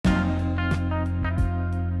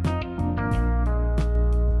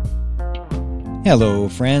Hello,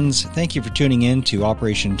 friends. Thank you for tuning in to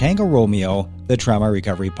Operation Tango Romeo, the trauma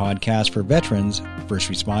recovery podcast for veterans, first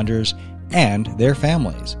responders, and their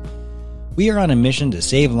families. We are on a mission to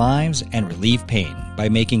save lives and relieve pain by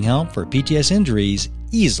making help for PTS injuries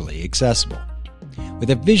easily accessible, with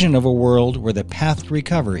a vision of a world where the path to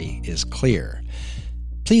recovery is clear.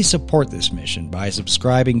 Please support this mission by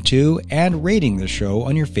subscribing to and rating the show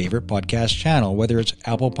on your favorite podcast channel, whether it's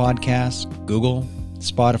Apple Podcasts, Google,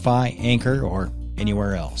 Spotify, Anchor, or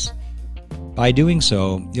anywhere else. By doing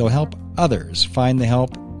so, you'll help others find the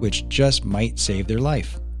help which just might save their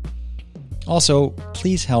life. Also,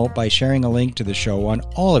 please help by sharing a link to the show on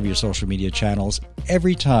all of your social media channels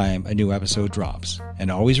every time a new episode drops. And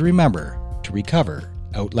always remember to recover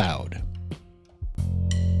out loud.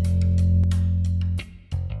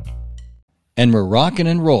 And we're rocking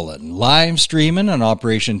and rolling, live streaming on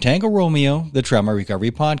Operation Tango Romeo, the trauma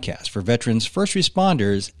recovery podcast for veterans, first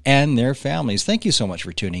responders, and their families. Thank you so much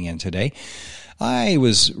for tuning in today. I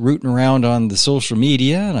was rooting around on the social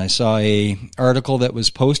media and I saw a article that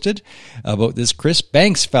was posted about this Chris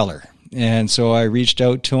Banks feller. And so I reached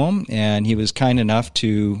out to him, and he was kind enough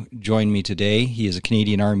to join me today. He is a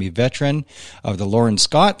Canadian Army veteran of the Lawrence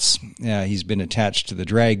Scots. He's been attached to the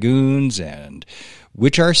Dragoons and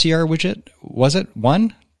which RCR was it?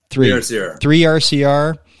 1? 3 RCR. 3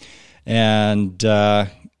 RCR. And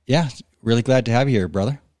really glad to have you here,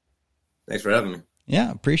 brother. Thanks for having me.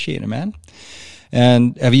 Yeah, appreciate it, man.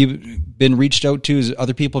 And have you been reached out to? Has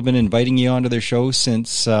other people been inviting you onto their show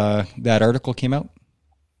since that article came out?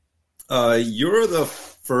 You're the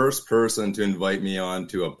first person to invite me on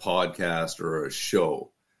to a podcast or a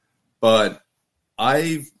show, but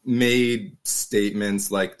I've made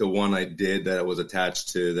statements like the one I did that was attached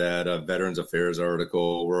to that Veterans Affairs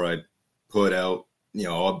article where I put out,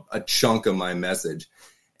 a chunk of my message.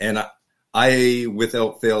 And I,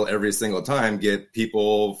 without fail, every single time get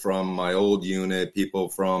people from my old unit, people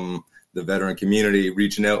from the veteran community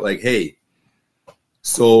reaching out like, hey,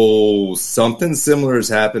 so something similar is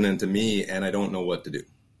happening to me and I don't know what to do.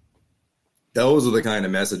 Those are the kind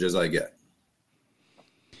of messages I get.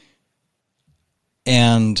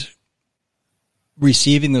 And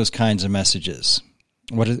receiving those kinds of messages,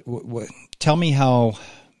 tell me how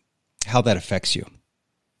that affects you.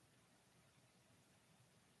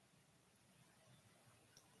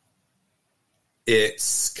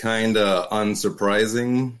 It's kind of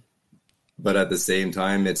unsurprising, but at the same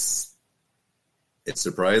time, it's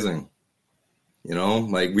surprising.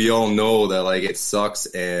 Like we all know that like it sucks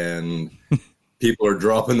and people are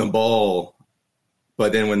dropping the ball.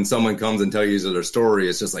 But then when someone comes and tells you their story,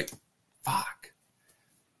 it's just like, fuck.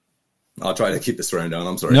 I'll try to keep the swearing down.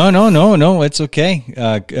 I'm sorry. No. It's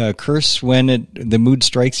okay. Curse when the mood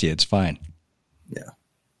strikes you. It's fine. Yeah.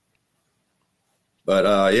 But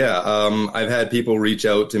I've had people reach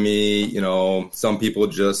out to me. Some people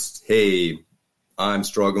just, hey, I'm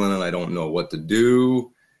struggling and I don't know what to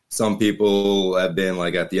do. Some people have been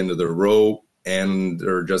like at the end of their rope and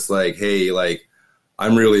they're just like, hey, like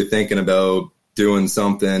I'm really thinking about doing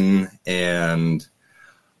something and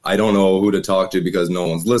I don't know who to talk to because no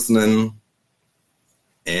one's listening.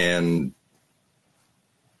 And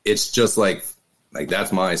it's just like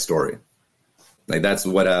that's my story. Like that's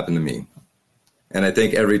what happened to me. And I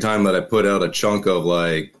think every time that I put out a chunk of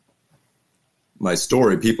like my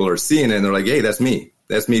story, people are seeing it and they're like, hey, that's me.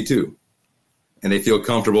 That's me too. And they feel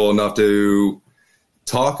comfortable enough to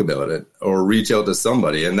talk about it or reach out to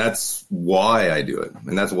somebody. And that's why I do it.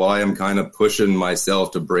 And that's why I'm kind of pushing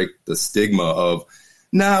myself to break the stigma of,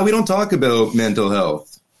 nah, we don't talk about mental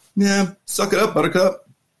health. Yeah, suck it up, buttercup.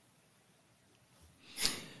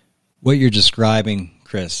 What you're describing,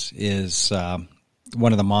 Chris, is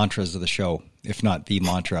one of the mantras of the show, if not the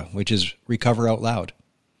mantra, which is recover out loud.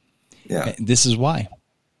 Yeah. This is why.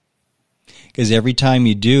 Because every time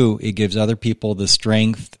you do, it gives other people the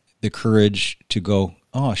strength, the courage to go,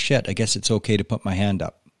 oh, shit, I guess it's okay to put my hand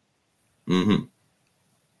up. Mm-hmm.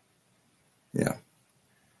 Yeah.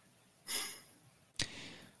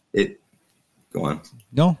 Go on.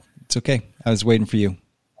 No, it's okay. I was waiting for you.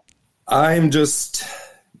 I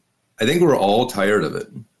think we're all tired of it.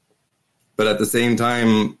 But at the same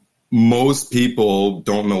time, most people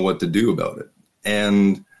don't know what to do about it.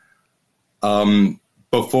 And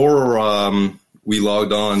before we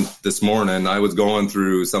logged on this morning, I was going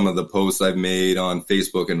through some of the posts I've made on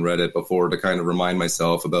Facebook and Reddit before to kind of remind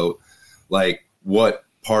myself about like what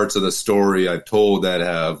parts of the story I've told that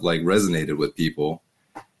have like resonated with people.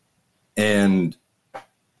 And,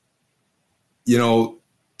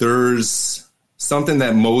 there's something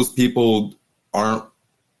that most people aren't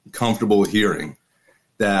comfortable hearing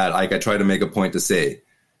that like I try to make a point to say.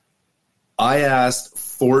 I asked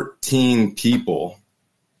 14 people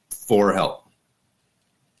for help,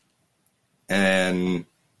 and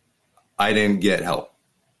I didn't get help.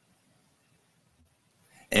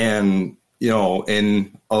 And,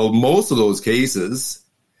 in most of those cases,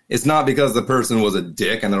 it's not because the person was a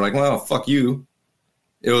dick and they're like, well, fuck you.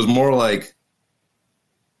 It was more like,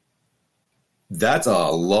 that's a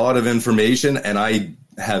lot of information and I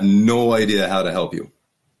have no idea how to help you.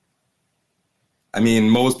 I mean,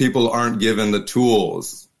 most people aren't given the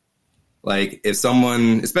tools. Like if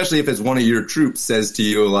someone, especially if it's one of your troops, says to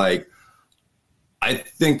you, like, I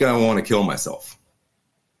think I want to kill myself.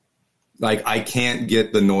 Like I can't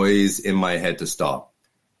get the noise in my head to stop.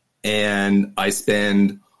 And I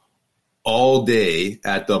spend all day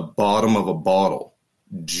at the bottom of a bottle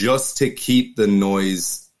just to keep the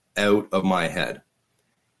noise out of my head.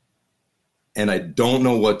 And I don't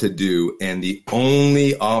know what to do. And the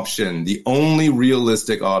only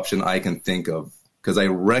realistic option I can think of, because I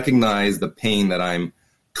recognize the pain that I'm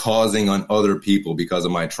causing on other people because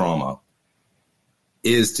of my trauma,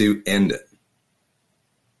 is to end it.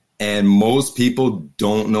 And most people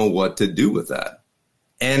don't know what to do with that.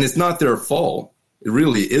 And it's not their fault. It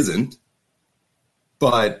really isn't.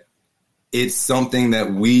 But it's something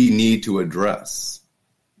that we need to address.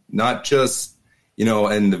 Not just,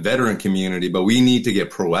 in the veteran community, but we need to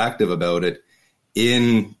get proactive about it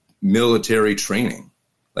in military training.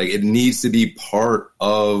 Like it needs to be part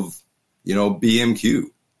of,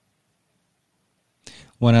 BMQ.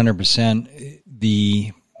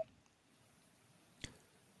 100%.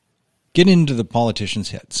 Get into the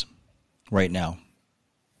politicians' heads right now.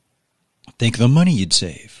 Think of the money you'd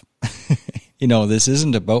save. This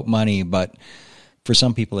isn't about money, but for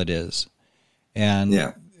some people it is.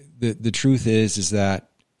 And the truth is that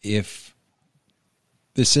if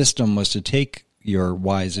the system was to take your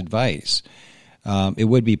wise advice, it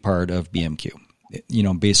would be part of BMQ,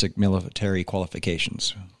 basic military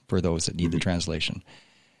qualifications for those that need the translation,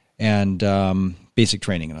 and basic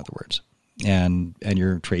training, in other words, and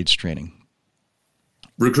your trades training.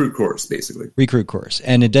 Recruit course, basically. Recruit course.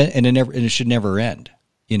 And it should never end.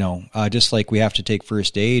 Just like we have to take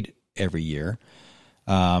first aid every year.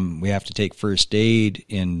 We have to take first aid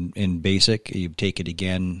in basic. You take it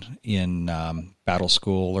again in battle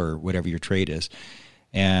school or whatever your trade is.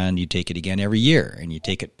 And you take it again every year. And you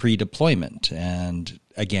take it pre-deployment and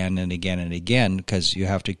again and again and again, because you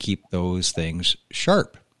have to keep those things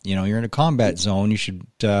sharp. You're in a combat zone. You should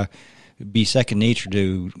be second nature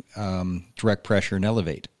to direct pressure and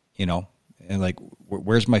elevate, and like,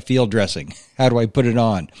 where's my field dressing? How do I put it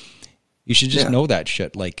on? You should just know that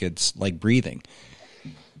shit like it's like breathing.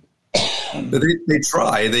 But they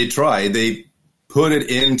try. They put it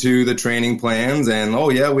into the training plans and,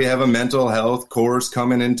 we have a mental health course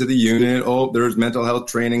coming into the unit. Oh, there's mental health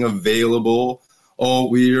training available. Oh,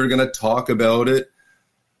 we are going to talk about it.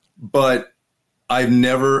 But I've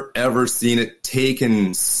never, ever seen it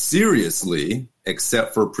taken seriously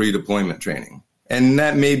except for pre-deployment training. And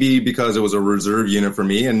that may be because it was a reserve unit for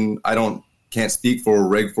me, and I can't speak for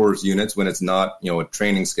Reg Force units when it's not, a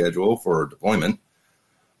training schedule for deployment.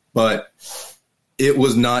 But it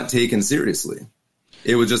was not taken seriously.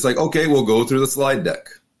 It was just like, okay, we'll go through the slide deck.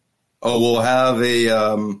 Oh, we'll have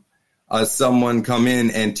someone come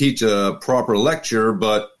in and teach a proper lecture,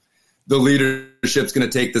 but the leadership's going to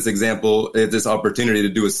take this opportunity to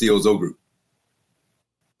do a COZO group.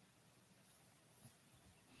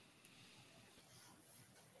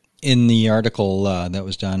 In the article that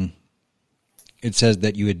was done, it says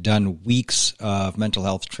that you had done weeks of mental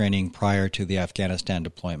health training prior to the Afghanistan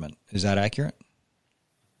deployment. Is that accurate?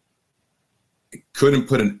 I couldn't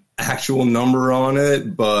put an actual number on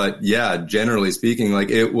it, but yeah, generally speaking,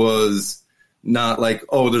 like it was not like,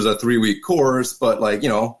 there's a 3-week course, but like,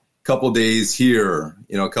 couple days here,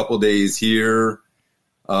 a couple days here,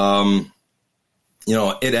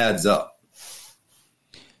 it adds up.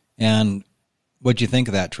 And what do you think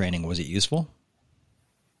of that training? Was it useful?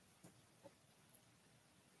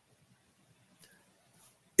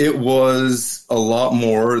 It was a lot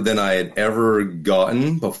more than I had ever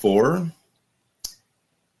gotten before.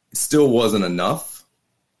 It still wasn't enough.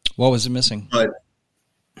 What was it missing? But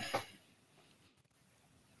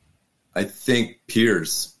I think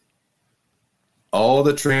peers. All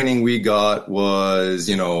the training we got was,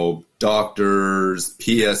 doctors,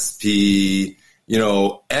 PSP,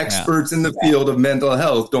 experts in the field of mental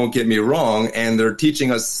health, don't get me wrong. And they're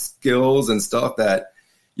teaching us skills and stuff that,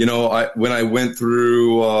 when I went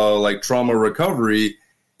through like trauma recovery,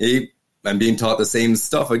 I'm being taught the same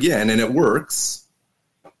stuff again, and it works.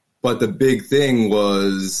 But the big thing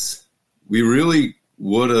was we really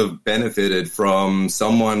would have benefited from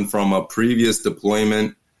someone from a previous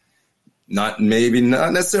deployment, not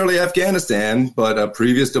necessarily Afghanistan, but a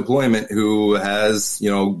previous deployment who has,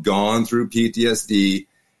 gone through PTSD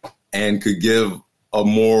and could give a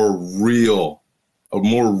more real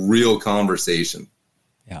conversation.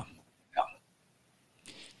 Yeah.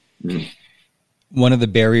 Mm. One of the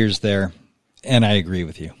barriers there, and I agree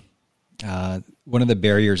with you, one of the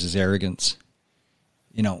barriers is arrogance.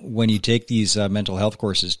 When you take these mental health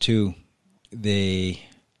courses too, they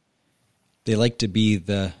like to be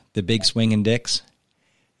the big swinging dicks,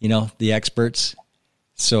 the experts.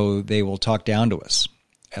 So they will talk down to us,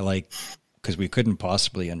 because we couldn't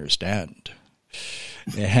possibly understand.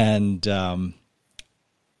 And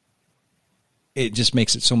it just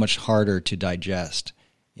makes it so much harder to digest.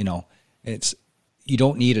 You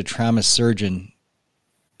don't need a trauma surgeon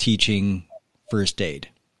teaching first aid.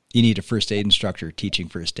 You need a first aid instructor teaching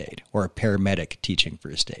first aid, or a paramedic teaching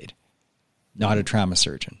first aid, not a trauma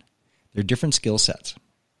surgeon. They're different skill sets.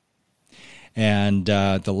 And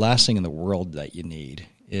the last thing in the world that you need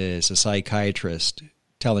is a psychiatrist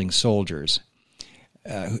telling soldiers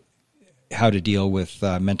how to deal with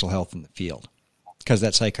mental health in the field, because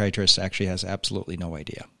that psychiatrist actually has absolutely no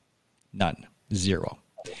idea. None. Zero.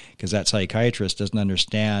 Because that psychiatrist doesn't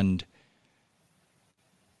understand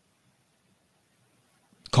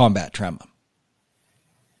combat trauma.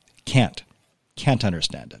 Can't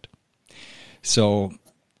understand it. So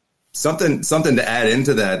something to add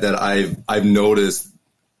into that I've noticed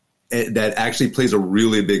that actually plays a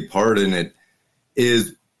really big part in it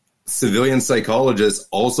is civilian psychologists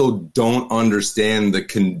also don't understand the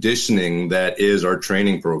conditioning that is our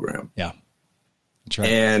training program. Yeah. That's right.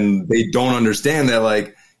 And they don't understand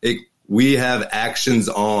that we have actions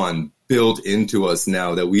on built into us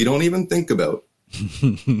now that we don't even think about.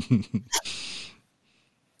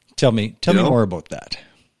 Tell me more about that.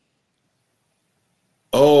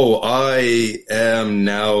 Oh, I am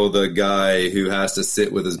now the guy who has to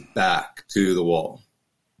sit with his back to the wall.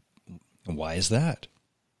 Why is that?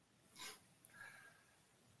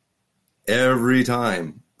 Every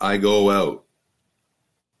time I go out,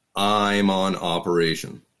 I'm on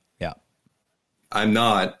operation. Yeah. I'm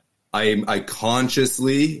not. I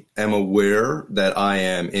consciously am aware that I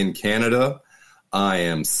am in Canada. I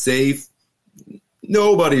am safe.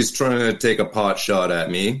 Nobody's trying to take a pot shot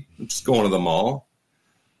at me. I'm just going to the mall.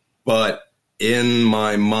 But in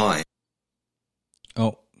my mind.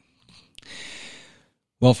 Oh.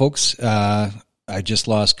 Well, folks, I just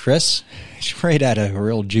lost Chris. He's right at a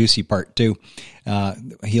real juicy part, too.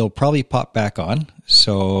 He'll probably pop back on,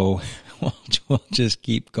 so we'll just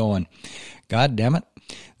keep going. God damn it.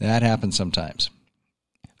 That happens sometimes.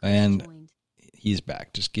 And he's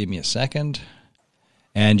back. Just give me a second.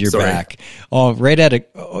 And you're back. Oh, right at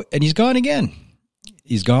it. Oh, and he's gone again.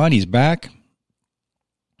 He's gone. He's back.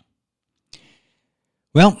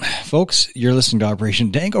 Well, folks, you're listening to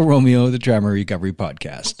Operation Tango Romeo, the Trauma Recovery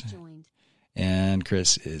Podcast. And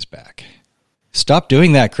Chris is back. Stop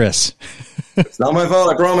doing that, Chris. It's not my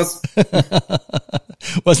fault, I promise.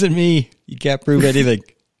 Wasn't me. You can't prove anything.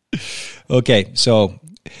 Okay, so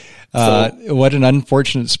what an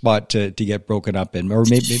unfortunate spot to get broken up in. Or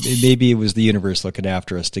maybe it was the universe looking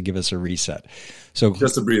after us to give us a reset. So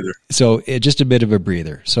just a breather. So just a bit of a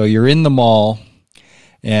breather. So you're in the mall,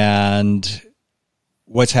 and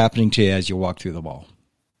what's happening to you as you walk through the mall?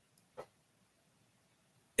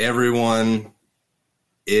 Everyone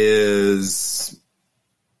is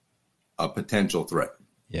a potential threat.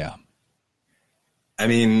 Yeah. I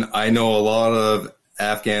mean, I know a lot of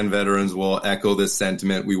Afghan veterans will echo this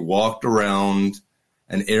sentiment. We walked around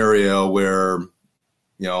an area where,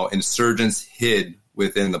 insurgents hid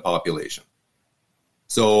within the population.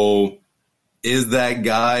 So is that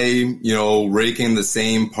guy, raking the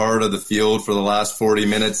same part of the field for the last 40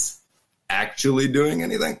 minutes actually doing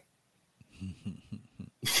anything?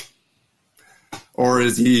 Or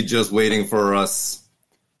is he just waiting for us,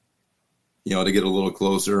 to get a little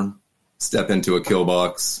closer, step into a kill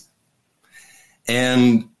box?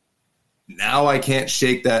 And now I can't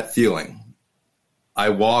shake that feeling. I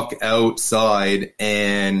walk outside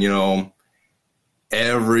and,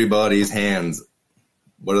 everybody's hands,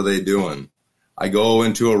 what are they doing? I go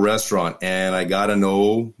into a restaurant and I got to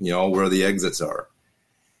know, where the exits are.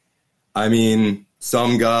 I mean,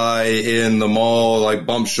 some guy in the mall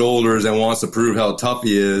bumps shoulders and wants to prove how tough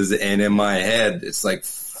he is. And in my head, it's like,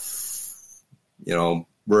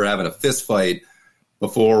 we're having a fist fight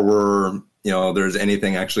before there's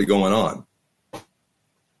anything actually going on.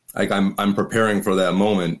 I'm preparing for that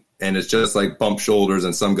moment, and it's just like bump shoulders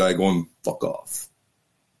and some guy going, fuck off.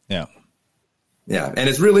 Yeah. Yeah, and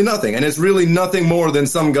it's really nothing. And it's really nothing more than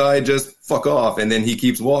some guy just fuck off, and then he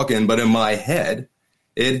keeps walking. But in my head,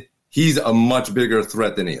 he's a much bigger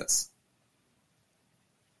threat than he is.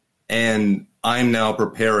 And I'm now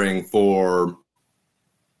preparing for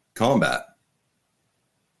combat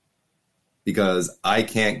because I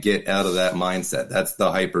can't get out of that mindset. That's the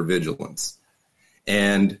hypervigilance.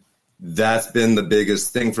 And that's been the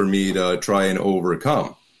biggest thing for me to try and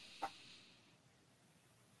overcome.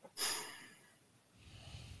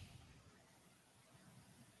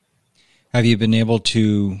 Have you been able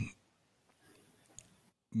to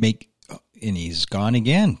make, and he's gone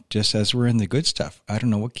again, just as we're in the good stuff. I don't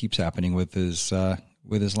know what keeps happening with his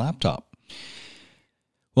laptop.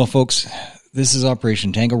 Well, folks, this is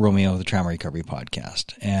Operation Tango Romeo, the Trauma Recovery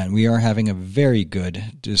Podcast, and we are having a very good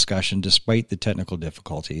discussion despite the technical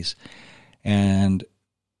difficulties. And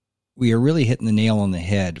we are really hitting the nail on the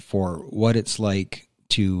head for what it's like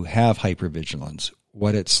to have hypervigilance,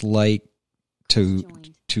 what it's like to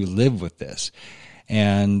live with this.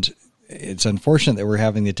 And it's unfortunate that we're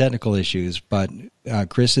having the technical issues, but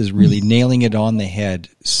Chris is really nailing it on the head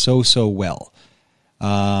so well.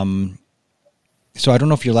 So I don't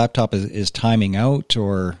know if your laptop is timing out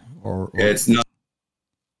or it's not.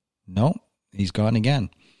 No, he's gone again.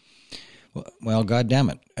 Well, God damn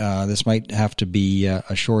it. This might have to be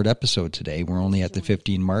a short episode today. We're only at the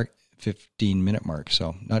 15-minute mark,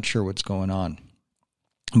 so not sure what's going on.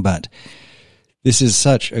 But this is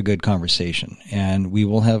such a good conversation, and we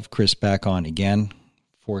will have Chris back on again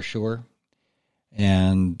for sure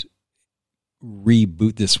and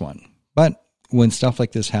reboot this one. But when stuff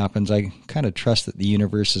like this happens, I kind of trust that the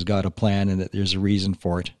universe has got a plan and that there's a reason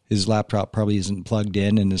for it. His laptop probably isn't plugged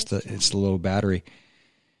in, and it's the low battery.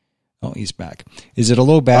 Oh, he's back. Is it a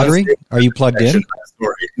low battery? Are you plugged in?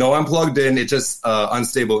 No, I'm plugged in. It's just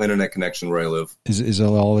unstable internet connection where I live. Is that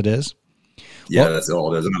all it is? Yeah, well, that's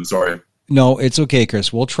all it is, and I'm sorry. No, it's okay,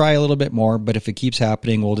 Chris. We'll try a little bit more, but if it keeps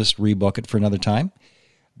happening, we'll just rebook it for another time.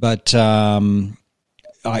 But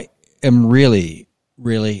I am really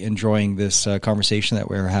enjoying this conversation that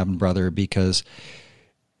we're having, brother, because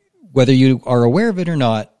whether you are aware of it or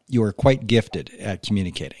not, you are quite gifted at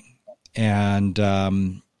communicating. And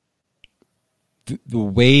the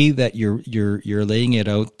way that you're laying it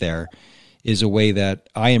out there is a way that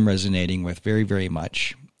I am resonating with very, very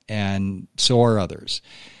much, and so are others.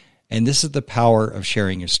 And this is the power of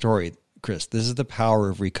sharing your story, Chris. This is the power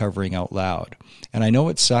of recovering out loud. And I know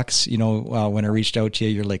it sucks, when I reached out to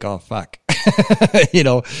you, you're like, oh, fuck.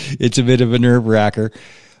 It's a bit of a nerve wracker.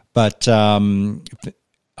 But I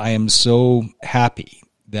am so happy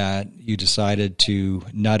that you decided to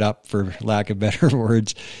nut up, for lack of better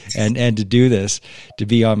words, and to do this, to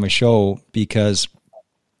be on my show, because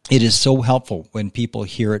it is so helpful when people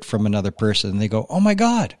hear it from another person and they go, oh my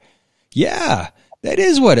God, yeah, that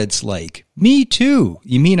is what it's like. Me too.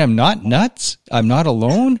 You mean I'm not nuts? I'm not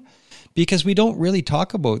alone? Because we don't really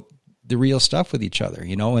talk about the real stuff with each other,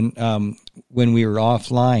 and when we were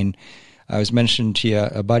offline, I was mentioning to you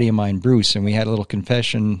a buddy of mine, Bruce, and we had a little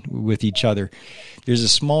confession with each other. There's a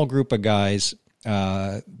small group of guys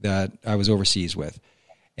that I was overseas with,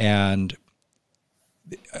 and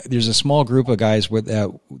there's a small group of guys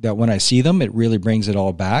that when I see them, it really brings it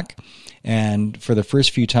all back. And for the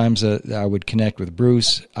first few times that I would connect with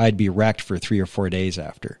Bruce, I'd be wrecked for 3 or 4 days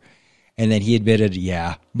after. And then he admitted,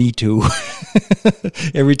 yeah, me too.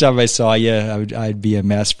 Every time I saw you, I'd be a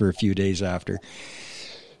mess for a few days after.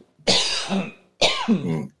 That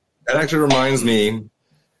actually reminds me.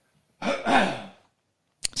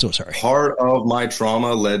 So sorry. Part of my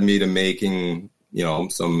trauma led me to making,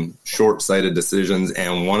 some short-sighted decisions.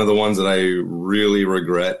 And one of the ones that I really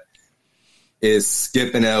regret is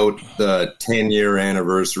skipping out the 10-year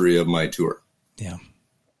anniversary of my tour. Yeah.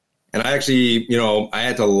 And I actually, I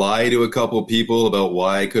had to lie to a couple of people about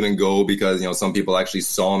why I couldn't go because, some people actually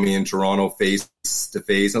saw me in Toronto face to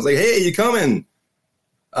face. I was like, hey, you coming?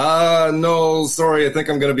 No, sorry. I think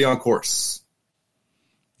I'm going to be on course.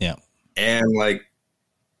 Yeah. And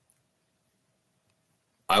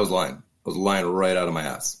I was lying. I was lying right out of my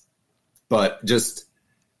ass. But just,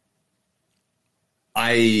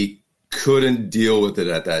 I couldn't deal with it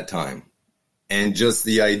at that time. And just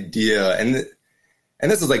the idea, and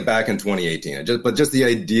this was back in 2018, but just the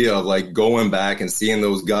idea of going back and seeing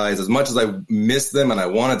those guys, as much as I missed them and I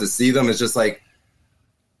wanted to see them, it's just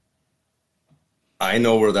I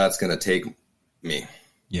know where that's going to take me.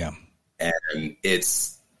 Yeah. And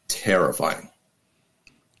it's terrifying.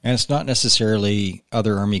 And it's not necessarily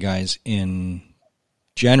other Army guys in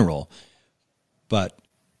general, but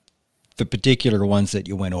the particular ones that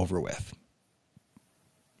you went over with.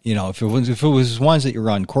 If it was ones that you were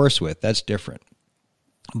on course with, that's different.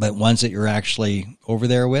 But ones that you're actually over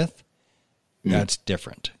there with, that's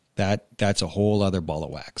different. That's a whole other ball of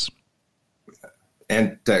wax.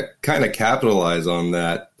 And to kind of capitalize on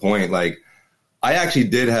that point, like I actually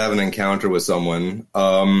did have an encounter with someone.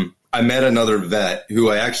 I met another vet who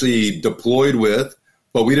I actually deployed with,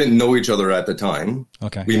 but we didn't know each other at the time.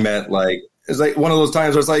 Okay. We met like, it's like one of those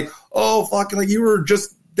times where it's like, oh, fuck, like you were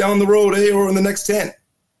just down the road, or in the next tent.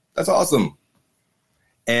 That's awesome.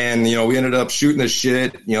 And, we ended up shooting the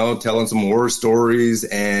shit, telling some horror stories.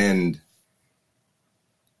 And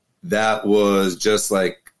that was just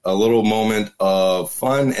like a little moment of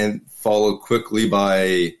fun, and followed quickly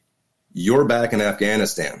by, you're back in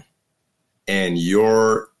Afghanistan and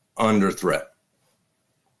you're under threat.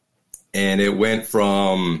 And it went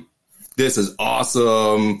from, this is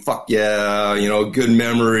awesome, fuck yeah, good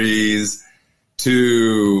memories,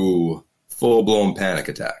 to full-blown panic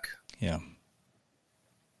attack. Yeah.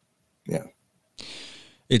 Yeah.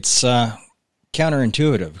 It's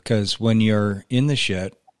counterintuitive, because when you're in the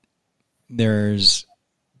shit, there's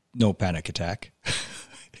no panic attack.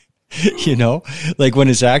 Like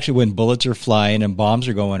when bullets are flying and bombs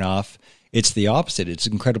are going off, it's the opposite. It's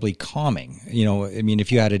incredibly calming.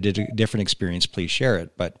 If you had a different experience, please share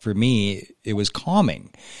it. But for me, it was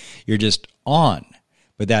calming. You're just on.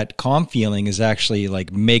 But that calm feeling is actually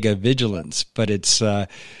like mega vigilance. But it's, I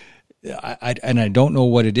don't know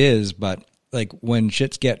what it is, but like when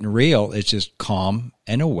shit's getting real, it's just calm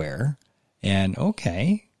and aware and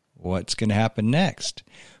okay, what's going to happen next?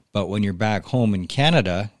 But when you're back home in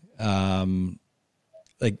Canada,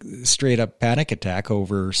 like straight up panic attack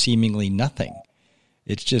over seemingly nothing.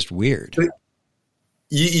 It's just weird.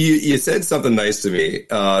 You said something nice to me,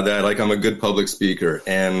 that like I'm a good public speaker.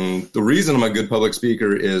 And the reason I'm a good public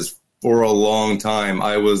speaker is, for a long time,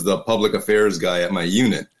 I was the public affairs guy at my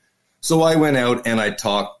unit. So I went out and I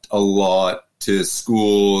talked a lot to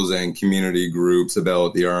schools and community groups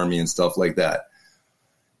about the Army and stuff like that.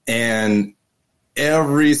 And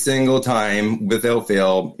every single time, without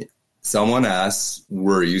fail, someone asks,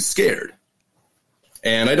 were you scared?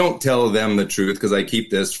 And I don't tell them the truth, because I keep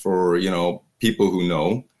this for, people who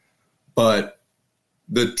know. But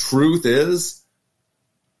the truth is,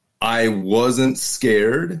 I wasn't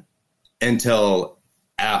scared until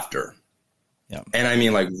after. Yeah. And I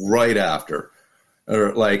mean like right after.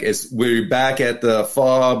 Or like we're back at the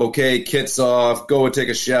fob, okay, kit's off, go take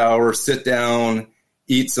a shower, sit down,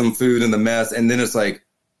 eat some food in the mess, and then it's like,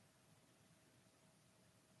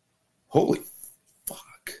 holy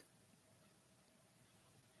fuck.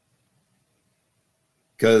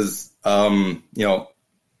 Because,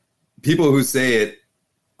 people who say it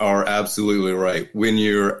are absolutely right. When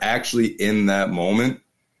you're actually in that moment,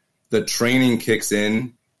 the training kicks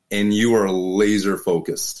in and you are laser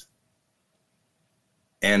focused.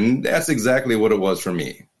 And that's exactly what it was for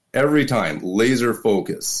me. Every time, laser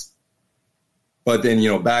focus. But then,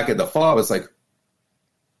 back at the fob, it's like,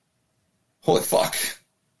 holy fuck.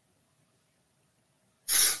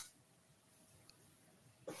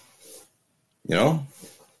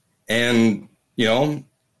 And,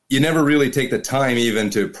 you never really take the time even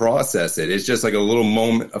to process it. It's just like a little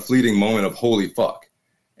moment, a fleeting moment of holy fuck.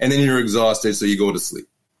 And then you're exhausted, so you go to sleep.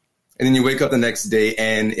 And then you wake up the next day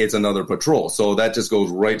and it's another patrol. So that just goes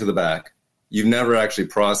right to the back. You've never actually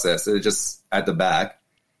processed it, it's just at the back.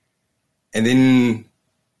 And then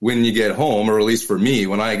when you get home, or at least for me,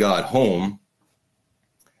 when I got home,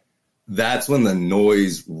 that's when the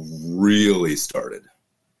noise really started.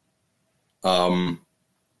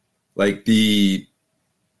 Like the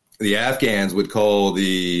Afghans would call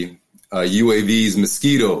the UAVs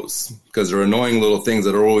mosquitoes, because they're annoying little things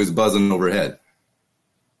that are always buzzing overhead.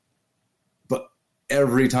 But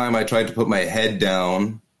every time I tried to put my head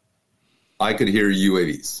down, I could hear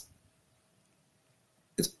UAVs.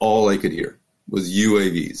 It's all I could hear was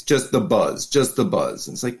UAVs, just the buzz.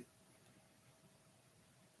 It's like,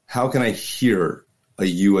 how can I hear a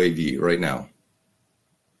UAV right now?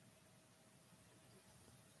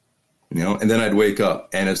 And then I'd wake up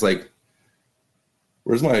and it's like,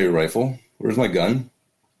 where's my rifle? Where's my gun?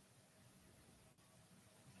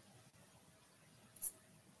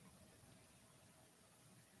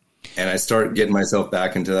 And I start getting myself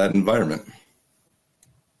back into that environment.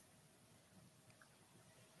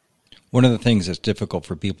 One of the things that's difficult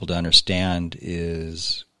for people to understand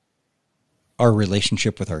is our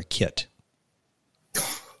relationship with our kit.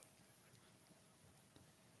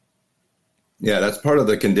 Yeah, that's part of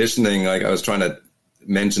the conditioning. Like I was trying to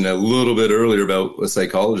mention a little bit earlier about a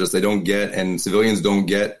psychologist. They don't get, and civilians don't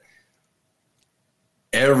get,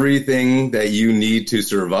 everything that you need to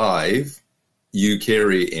survive, you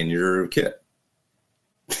carry in your kit.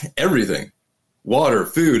 Everything. water,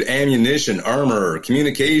 food, ammunition, armor,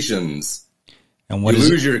 communications. And what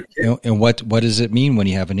what does it mean when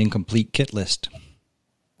you have an incomplete kit list?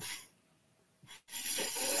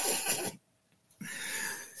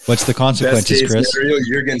 What's the consequences, Best case Chris? scenario,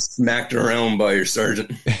 you're getting smacked around by your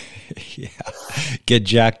sergeant. Yeah, get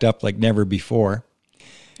jacked up like never before.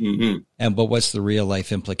 Mm-hmm. But what's the real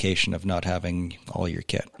life implication of not having all your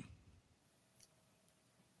kit?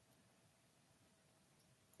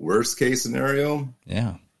 Worst case scenario?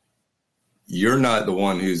 Yeah. You're not the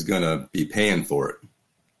one who's going to be paying for it.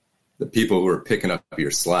 The people who are picking up your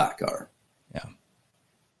slack are. Yeah.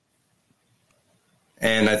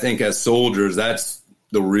 And I think as soldiers, that's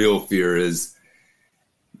the real fear is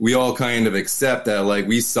we all kind of accept that, like,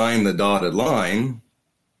 we signed the dotted line,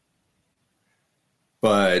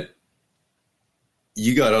 but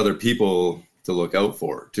you got other people to look out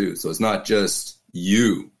for too. So it's not just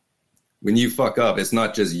you. When you fuck up, it's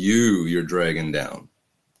not just you're dragging down.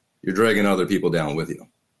 You're dragging other people down with you.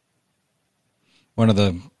 One of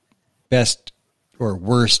the best or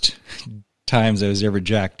worst times I was ever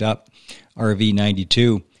jacked up, RV 92.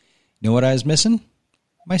 You know what I was missing?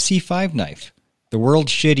 My C5 knife. The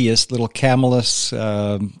world's shittiest little Camelus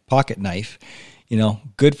pocket knife. You know,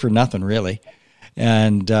 good for nothing really.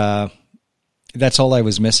 And that's all I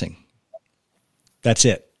was missing. That's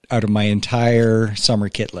it out of my entire summer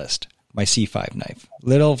kit list. My C5 knife.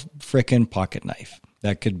 Little frickin' pocket knife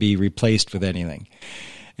that could be replaced with anything.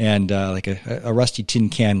 And like a rusty tin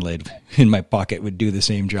can lid in my pocket would do the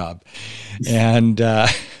same job. And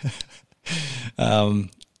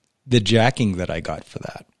the jacking that I got for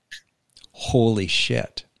that. Holy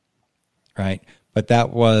shit. Right? But that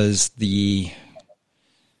was the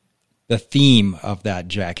theme of that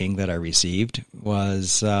jacking that I received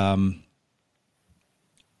was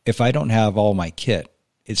if I don't have all my kit,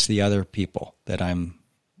 it's the other people that I'm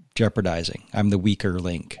jeopardizing. I'm the weaker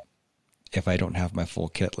link if I don't have my full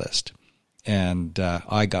kit list. And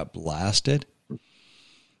I got blasted.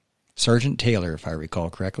 Sergeant Taylor, if I recall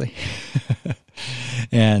correctly.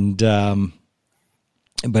 And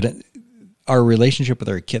but our relationship with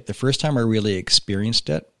our kit, the first time I really experienced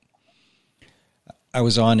it, I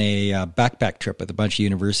was on a backpack trip with a bunch of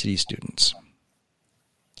university students.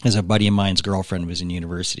 As a buddy of mine's girlfriend was in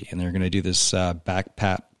university, and they're going to do this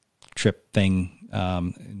backpack trip thing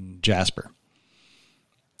in Jasper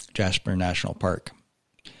National Park.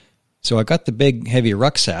 So I got the big heavy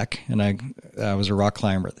rucksack, and I was a rock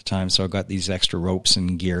climber at the time, so I got these extra ropes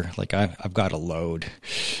and gear. Like I've got a load.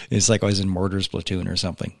 It's like I was in mortars platoon or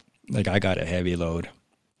something. Like I got a heavy load.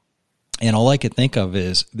 And all I could think of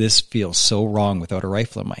is this feels so wrong without a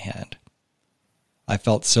rifle in my hand. I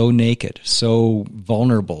felt so naked, so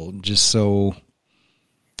vulnerable, just so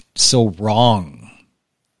wrong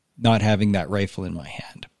not having that rifle in my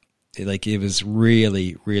hand. It was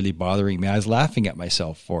really, really bothering me. I was laughing at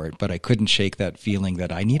myself for it, but I couldn't shake that feeling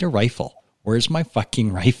that I need a rifle. Where's my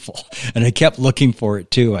fucking rifle? And I kept looking for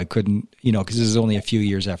it too. I couldn't, because this is only a few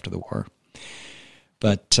years after the war.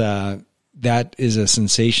 But that is a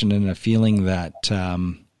sensation and a feeling that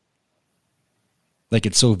like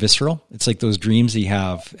it's so visceral. It's like those dreams you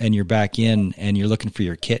have and you're back in and you're looking for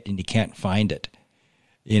your kit and you can't find it.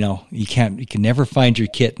 You can never find your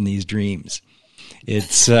kit in these dreams.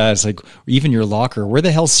 It's like even your locker, where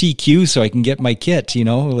the hell's CQ so I can get my kit,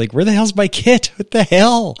 like where the hell's my kit? What the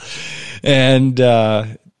hell? And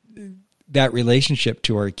that relationship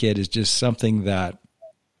to our kit is just something that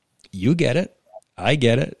you get it. I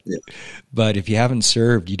get it. Yeah. But if you haven't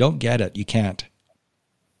served, you don't get it. You can't.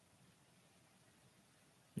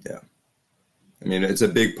 Yeah. I mean, it's a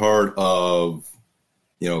big part of,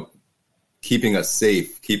 keeping us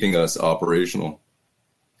safe, keeping us operational.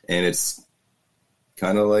 And it's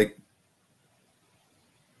kind of like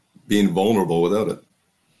being vulnerable without it.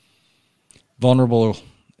 Vulnerable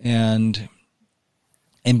and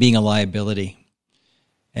being a liability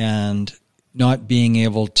and not being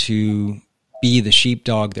able to be the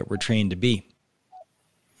sheepdog that we're trained to be.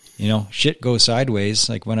 Shit goes sideways.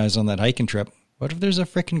 Like when I was on that hiking trip, what if there's a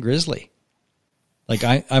frickin' grizzly? Like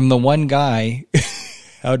I'm the one guy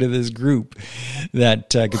out of this group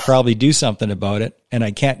that could probably do something about it, and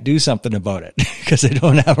I can't do something about it because I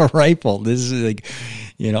don't have a rifle. This is like,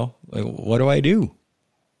 what do I do?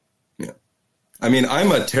 Yeah. I mean,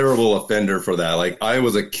 I'm a terrible offender for that. Like I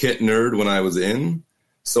was a kit nerd when I was in,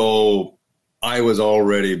 so I was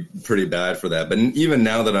already pretty bad for that. But even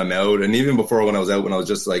now that I'm out, and even before when I was out, when I was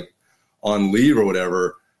just like on leave or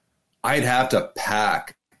whatever, I'd have to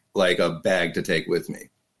pack like a bag to take with me.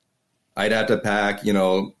 I'd have to pack,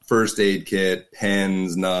 first aid kit,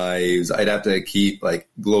 pens, knives. I'd have to keep like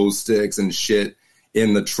glow sticks and shit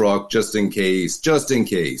in the truck just in case.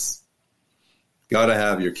 Got to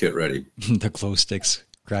have your kit ready. The glow sticks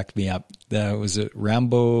cracked me up. Was it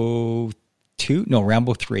Rambo 2? No,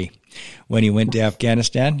 Rambo 3. When he went to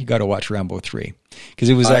Afghanistan, you got to watch Rambo 3 because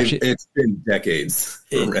it was actually. It's been decades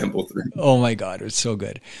for Rambo 3. Oh my God, it was so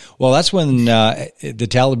good. Well, that's when the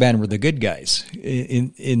Taliban were the good guys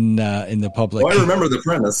in the public. Well, I remember the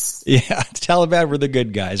premise. Yeah, the Taliban were the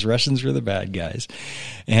good guys, Russians were the bad guys,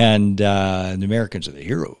 and the Americans are the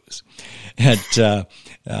heroes. And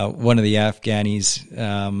one of the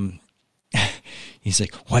Afghanis, he's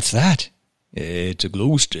like, "What's that?" "It's a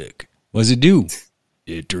glow stick." "What does it do?"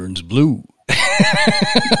 "It turns blue."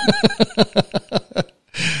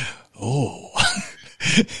 Oh, I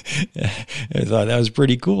thought that was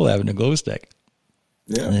pretty cool having a glow stick.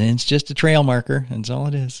 Yeah, and it's just a trail marker. That's all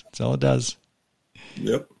it is. That's all it does.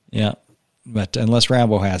 Yep. Yeah, but unless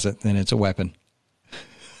Rambo has it, then it's a weapon.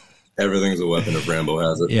 Everything's a weapon if Rambo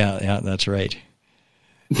has it. Yeah, that's right.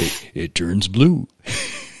 It turns blue.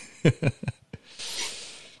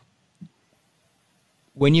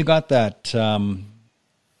 When you got that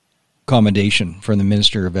commendation from the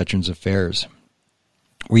Minister of Veterans Affairs,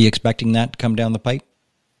 were you expecting that to come down the pipe?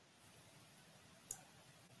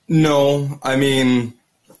 No, I mean,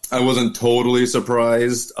 I wasn't totally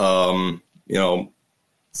surprised. Some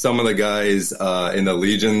of the guys in the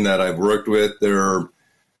Legion that I've worked with, they're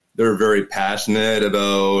very passionate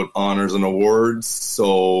about honors and awards.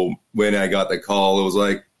 So when I got the call, it was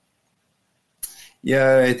like,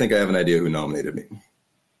 yeah, I think I have an idea who nominated me.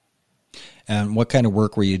 And what kind of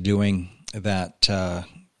work were you doing that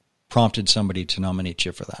prompted somebody to nominate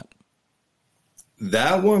you for that?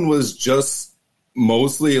 That one was just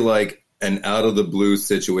mostly like an out of the blue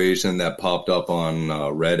situation that popped up on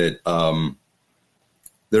Reddit.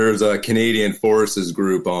 There's a Canadian Forces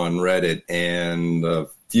group on Reddit, and a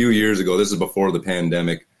few years ago, this is before the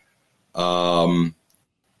pandemic, a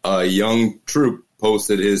young troop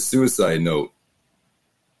posted his suicide note.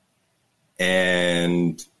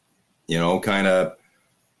 And, kind of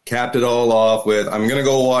capped it all off with, "I'm going to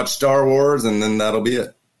go watch Star Wars, and then that'll be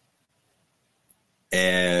it."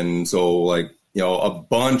 And so, a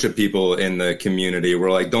bunch of people in the community were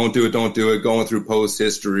like, don't do it, going through post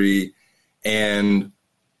history. And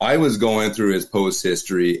I was going through his post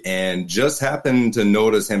history and just happened to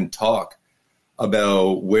notice him talk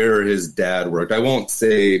about where his dad worked. I won't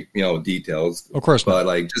say, details. Of course not.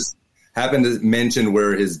 But just happened to mention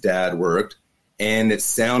where his dad worked. And it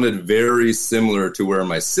sounded very similar to where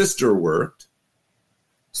my sister worked.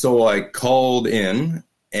 So I called in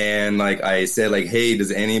and I said, "Hey, does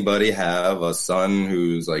anybody have a son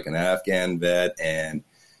who's an Afghan vet?" And,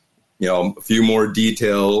 a few more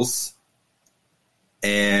details.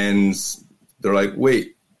 And they're like,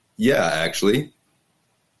 "Wait, yeah, actually,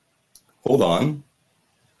 hold on."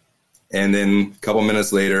 And then a couple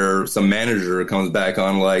minutes later, some manager comes back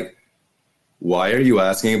on "Why are you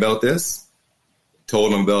asking about this?"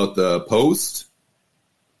 Told him about the post.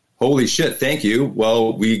 "Holy shit, thank you.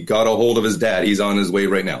 Well, we got a hold of his dad. He's on his way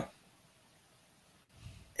right now."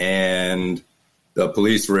 And the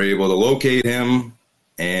police were able to locate him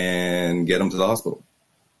and get him to the hospital.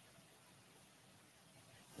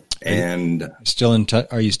 And Are you still in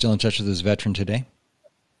touch with this veteran today?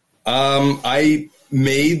 I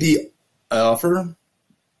made the offer,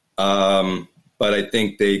 but I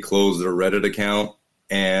think they closed their Reddit account,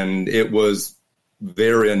 and it was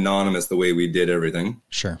very anonymous the way we did everything.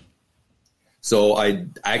 Sure. So I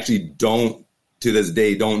actually to this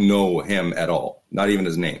day, don't know him at all. Not even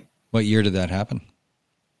his name. What year did that happen?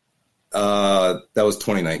 That was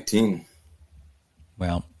 2019.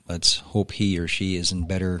 Well, let's hope he or she is in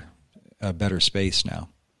a better space now.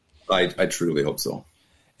 I truly hope so.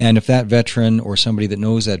 And if that veteran or somebody that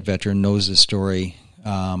knows that veteran knows the story,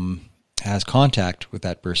 has contact with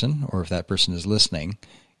that person, or if that person is listening,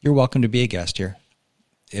 you're welcome to be a guest here.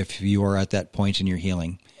 If you are at that point in your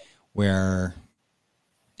healing where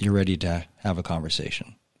you're ready to have a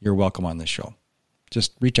conversation, you're welcome on this show.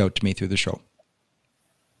 Just reach out to me through the show.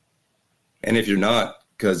 And if you're not,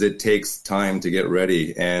 because it takes time to get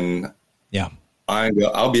ready. And yeah,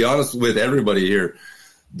 I'll be honest with everybody here.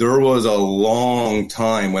 There was a long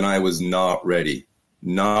time when I was not ready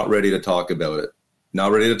to talk about it.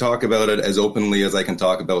 Not ready to talk about it as openly as I can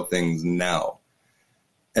talk about things now.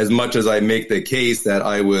 As much as I make the case that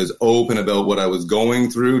I was open about what I was going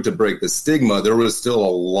through to break the stigma, there was still a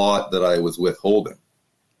lot that I was withholding.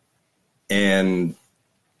 And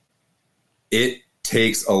it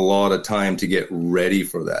takes a lot of time to get ready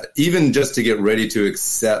for that. Even just to get ready to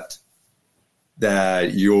accept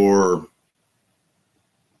that you're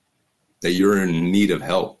in need of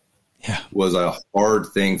help. was a hard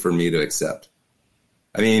thing for me to accept.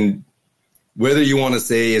 I mean, whether you want to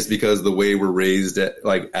say it's because of the way we're raised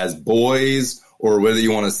as boys, or whether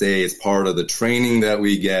you want to say it's part of the training that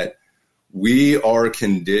we get, we are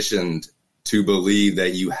conditioned to believe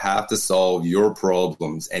that you have to solve your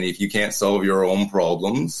problems. And if you can't solve your own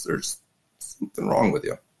problems, there's something wrong with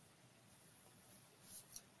you.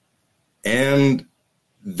 And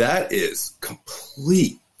that is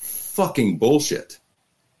complete fucking bullshit.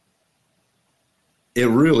 It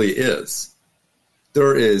really is.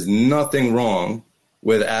 There is nothing wrong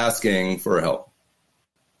with asking for help.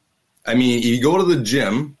 I mean, you go to the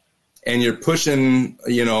gym and you're pushing,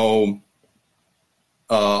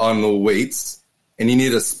 on the weights, and you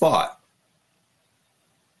need a spot.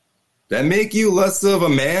 That make you less of a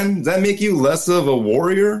man? Does that make you less of a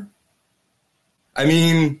warrior? I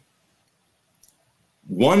mean,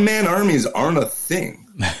 one-man armies aren't a thing.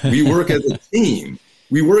 We work as a team.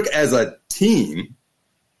 We work as a team.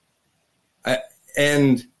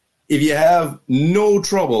 And if you have no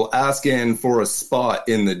trouble asking for a spot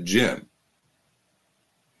in the gym,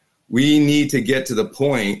 we need to get to the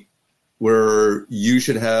point where you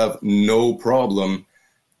should have no problem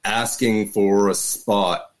asking for a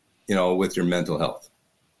spot, with your mental health.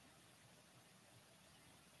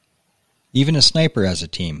 Even a sniper has a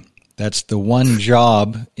team. That's the one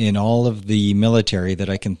job in all of the military that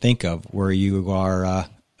I can think of where you are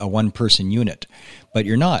a one-person unit, but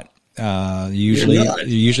you're not. You're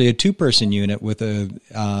usually a two-person unit with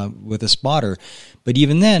a spotter, but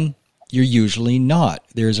even then, you're usually not.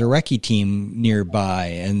 There's a recce team nearby,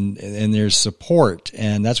 and there's support,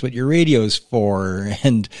 and that's what your radio's for.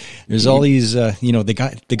 And there's all these,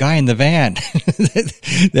 the guy in the van.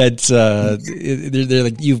 That's they're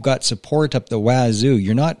like, you've got support up the wazoo.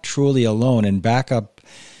 You're not truly alone, and backup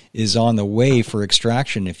is on the way for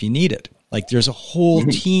extraction if you need it. Like, there's a whole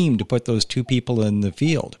team to put those two people in the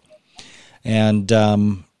field, and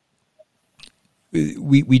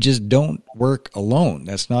we just don't work alone.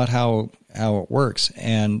 That's not how it works.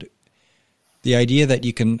 And the idea that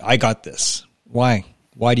you can, I got this. Why?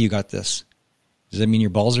 Why do you got this? Does that mean your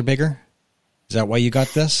balls are bigger? Is that why you got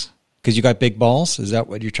this? Because you got big balls? Is that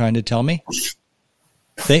what you're trying to tell me?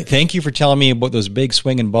 Thank you for telling me about those big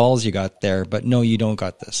swinging balls you got there, but no, you don't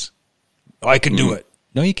got this. Oh, I can do it.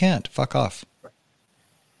 No, you can't. Fuck off.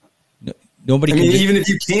 Nobody can. Even if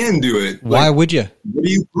you can do it, why would you? What are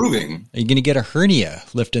you proving? Are you going to get a hernia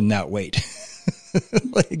lifting that weight?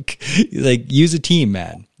 like use a team,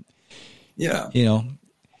 man. Yeah.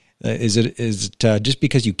 Is it just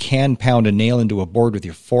because you can pound a nail into a board with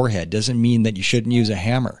your forehead doesn't mean that you shouldn't use a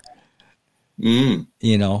hammer. Find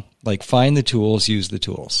the tools, use the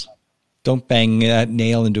tools. Don't bang that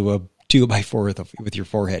nail into a 2x4 with your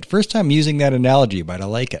forehead. First time using that analogy, but I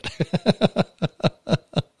like it.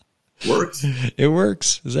 Works. It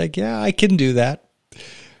works. It's like, yeah, I can do that,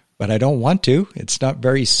 but I don't want to. It's not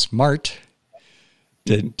very smart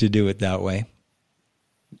to do it that way.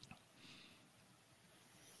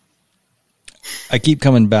 I keep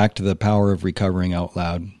coming back to the power of recovering out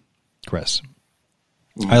loud, Chris.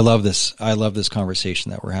 I love this. I love this conversation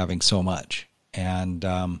that we're having so much. And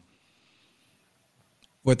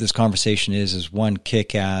what this conversation is one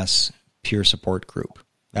kick-ass peer support group.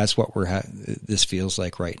 That's what this feels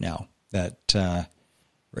like right now. That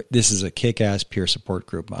this is a kick-ass peer support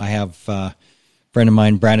group. I have a friend of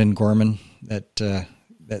mine, Brandon Gorman, that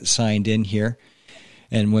signed in here.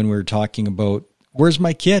 And when we were talking about, where's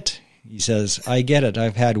my kit? He says, I get it.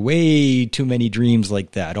 I've had way too many dreams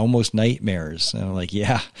like that, almost nightmares. And I'm like,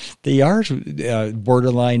 yeah, they are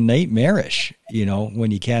borderline nightmarish,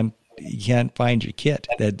 when you can't find your kit,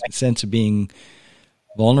 that sense of being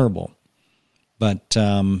vulnerable. But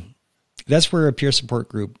that's where a peer support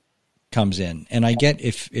group comes in. And I get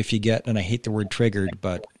if you get, and I hate the word triggered,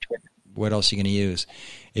 but what else are you going to use?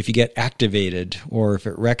 If you get activated or if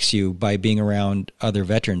it wrecks you by being around other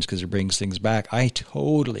veterans because it brings things back, I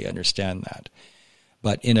totally understand that.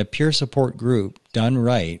 But in a peer support group done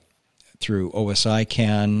right through OSI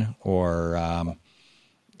CAN or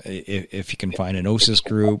if you can find an OSIS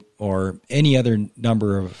group or any other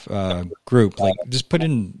number of group, like just put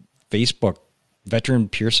in Facebook veteran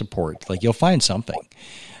peer support, like you'll find something.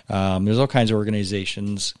 There's all kinds of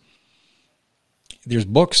organizations. There's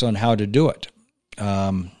books on how to do it.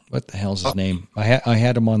 What the hell's his name? I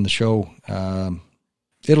had him on the show.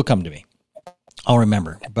 It'll come to me. I'll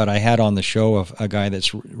remember. But I had on the show of a guy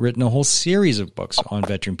that's written a whole series of books on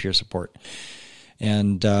veteran peer support.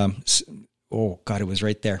 And, oh God, it was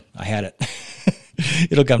right there. I had it.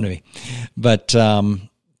 It'll come to me. But,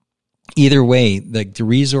 either way, the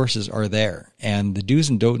resources are there, and the do's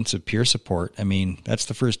and don'ts of peer support. I mean, that's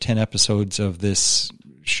the first 10 episodes of this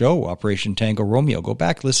show, Operation Tango Romeo. Go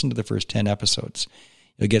back, listen to the first 10 episodes.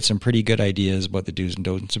 You'll get some pretty good ideas about the do's and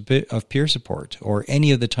don'ts of peer support, or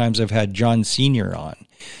any of the times I've had John Sr. on.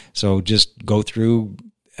 So just go through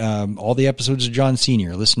all the episodes of John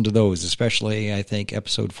Sr., listen to those, especially I think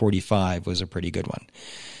episode 45 was a pretty good one.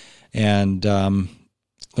 And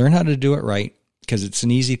learn how to do it right, because it's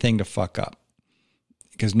an easy thing to fuck up.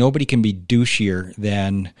 Because nobody can be douchier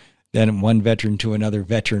than one veteran to another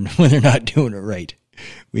veteran when they're not doing it right.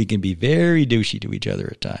 We can be very douchey to each other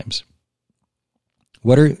at times.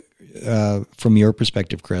 What are, from your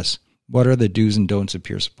perspective, Chris, what are the do's and don'ts of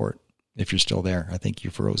peer support? If you're still there, I think you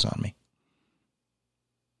froze on me.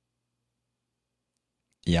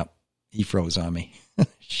 Yep, he froze on me.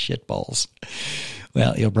 Shit balls.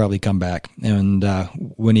 Well, he'll probably come back. And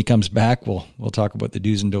when he comes back, we'll talk about the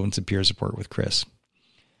do's and don'ts of peer support with Chris.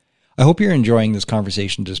 I hope you're enjoying this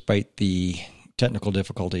conversation despite the technical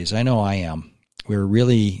difficulties. I know I am. We're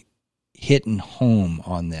really hitting home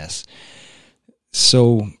on this.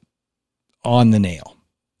 So on the nail.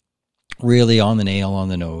 Really on the nail, on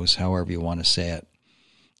the nose, however you want to say it.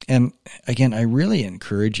 And again, I really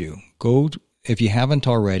encourage you, go, if you haven't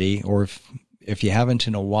already, or if you haven't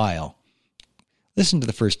in a while, listen to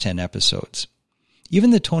the first 10 episodes.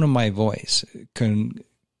 Even the tone of my voice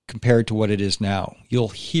compared to what it is now, you'll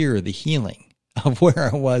hear the healing of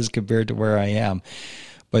where I was compared to where I am.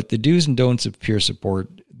 But the do's and don'ts of peer support,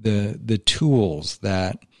 the tools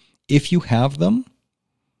that, if you have them,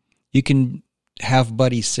 you can have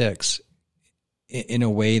Buddy 6 in a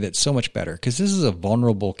way that's so much better, because this is a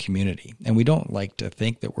vulnerable community, and we don't like to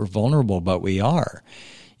think that we're vulnerable, but we are,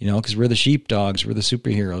 because we're the sheepdogs, we're the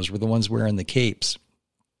superheroes, we're the ones wearing the capes.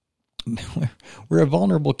 We're a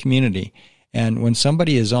vulnerable community, and when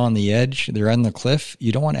somebody is on the edge, they're on the cliff,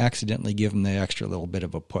 you don't want to accidentally give them the extra little bit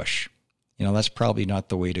of a push. That's probably not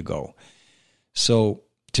the way to go. So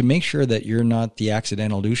to make sure that you're not the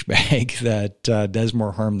accidental douchebag that does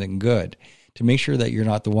more harm than good, to make sure that you're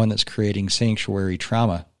not the one that's creating sanctuary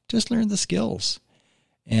trauma, just learn the skills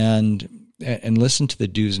and listen to the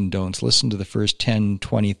do's and don'ts. Listen to the first 10,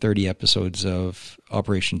 20, 30 episodes of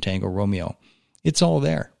Operation Tango Romeo. It's all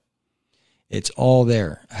there. It's all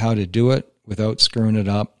there. How to do it without screwing it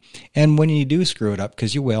up. And when you do screw it up,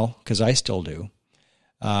 because you will, because I still do,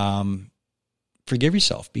 forgive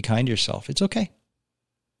yourself. Be kind to yourself. It's okay.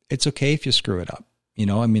 It's okay if you screw it up.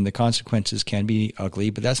 The consequences can be ugly,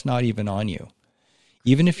 but that's not even on you.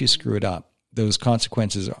 Even if you screw it up, those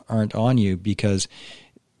consequences aren't on you, because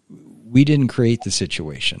we didn't create the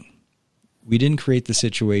situation. We didn't create the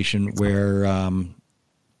situation where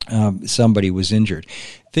somebody was injured.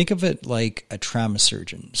 Think of it like a trauma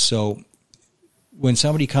surgeon. So when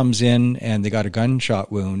somebody comes in and they got a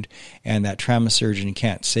gunshot wound and that trauma surgeon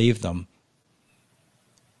can't save them,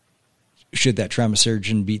 should that trauma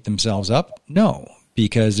surgeon beat themselves up? No,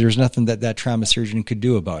 because there's nothing that trauma surgeon could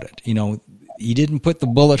do about it. He didn't put the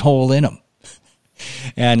bullet hole in them.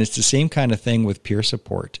 And it's the same kind of thing with peer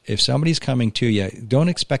support. If somebody's coming to you, don't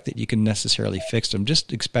expect that you can necessarily fix them.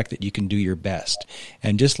 Just expect that you can do your best.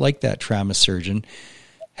 And just like that trauma surgeon,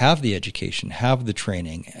 have the education, have the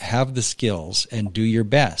training, have the skills, and do your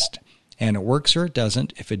best. And it works or it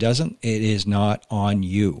doesn't. If it doesn't, it is not on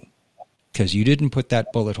you, because you didn't put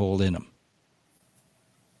that bullet hole in them.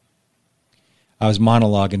 I was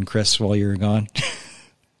monologuing, Chris, while you were gone.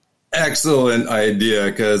 Excellent idea,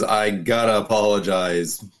 because I gotta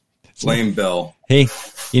apologize. Blame Bill. Hey,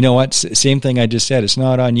 you know what? Same thing I just said. It's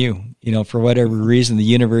not on you. For whatever reason, the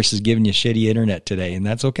universe is giving you shitty internet today, and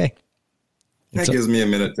that's okay. That gives me a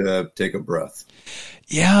minute to take a breath.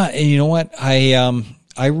 Yeah, and you know what?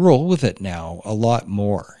 I roll with it now a lot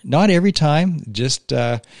more. Not every time, just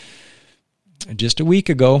a week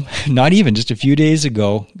ago, not even just a few days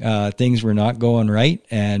ago, things were not going right.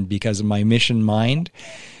 And because of my mission mind,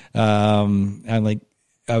 I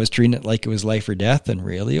was treating it like it was life or death, and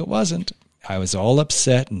really it wasn't. I was all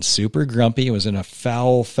upset and super grumpy. I was in a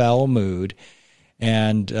foul mood.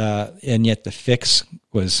 And yet the fix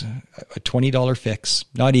was a $20 fix,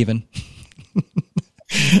 not even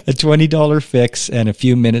a $20 fix and a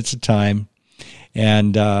few minutes of time.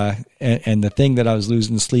 And the thing that I was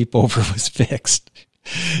losing sleep over was fixed.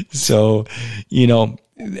 So,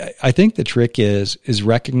 I think the trick is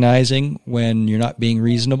recognizing when you're not being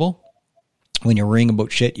reasonable, when you're worrying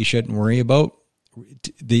about shit you shouldn't worry about.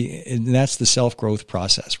 And that's the self-growth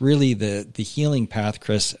process. Really, the healing path,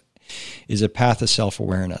 Chris, is a path of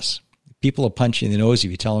self-awareness. People will punch you in the nose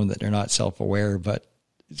if you tell them that they're not self-aware, but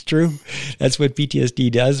It's true. That's what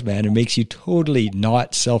PTSD does, man. It makes you totally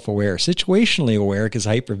not self-aware, situationally aware because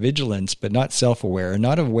hypervigilance, but not self-aware,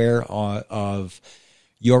 not aware of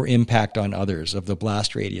your impact on others, of the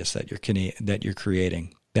blast radius that you're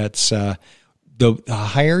creating. That's the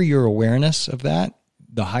higher your awareness of that,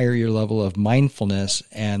 the higher your level of mindfulness,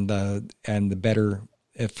 and the better,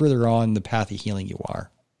 further on the path of healing you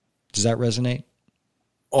are. Does that resonate?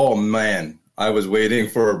 Oh man, I was waiting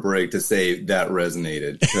for a break to say that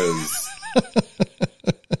resonated, because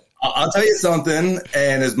I'll tell you something,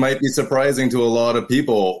 and this might be surprising to a lot of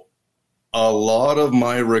people. A lot of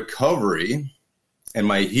my recovery and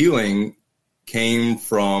my healing came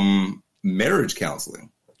from marriage counseling.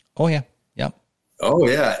 Oh, yeah. Yep. Oh,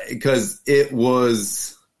 yeah. Because it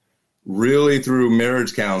was really through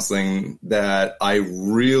marriage counseling that I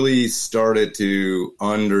really started to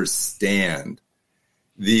understand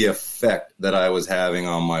the effect that I was having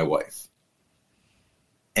on my wife.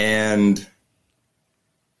 And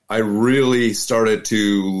I really started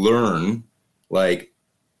to learn, like,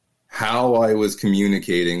 how I was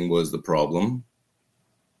communicating was the problem.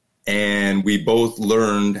 And we both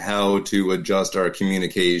learned how to adjust our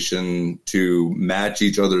communication to match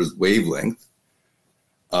each other's wavelength.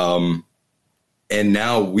 And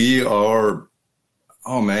now we are,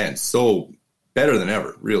 oh man, so better than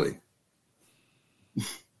ever, really.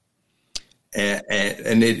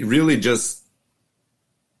 And it really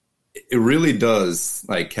does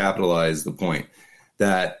like capitalize the point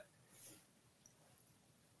that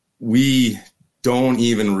we don't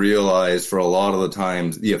even realize for a lot of the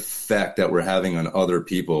times the effect that we're having on other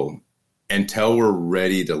people until we're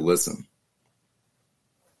ready to listen.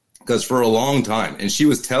 Because for a long time, and she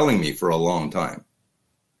was telling me for a long time,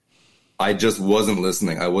 I just wasn't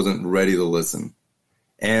listening. I wasn't ready to listen.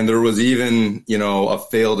 And there was even, a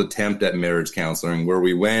failed attempt at marriage counseling where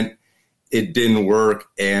we went, it didn't work,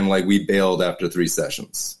 and like we bailed after 3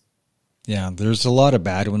 sessions. Yeah, there's a lot of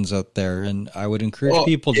bad ones out there, and I would encourage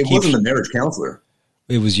people to It wasn't the marriage counselor.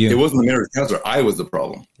 It was you. It wasn't the marriage counselor. I was the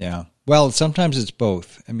problem. Yeah. Well, sometimes it's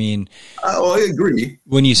both. I mean, I agree.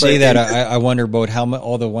 When you say that, I wonder about how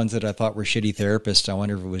all the ones that I thought were shitty therapists. I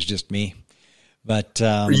wonder if it was just me. But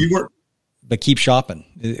you weren't. But keep shopping.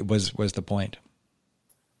 It was the point.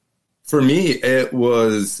 For me, it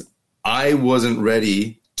was I wasn't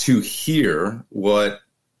ready to hear what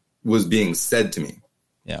was being said to me.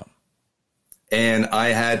 Yeah. And I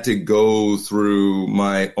had to go through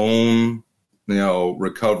my own,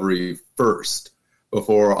 recovery first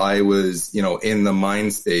before I was, in the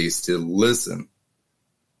mind space to listen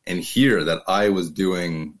and hear that I was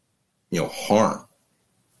doing, harm.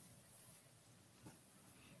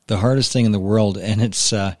 The hardest thing in the world, and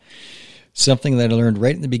it's something that I learned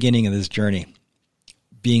right in the beginning of this journey,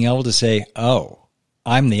 being able to say, oh,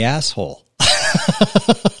 I'm the asshole.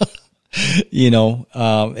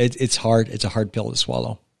 It's hard. It's a hard pill to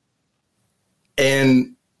swallow.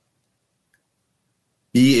 And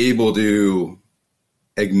be able to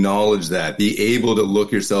acknowledge that, be able to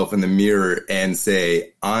look yourself in the mirror and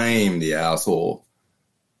say, I'm the asshole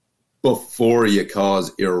before you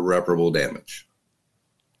cause irreparable damage.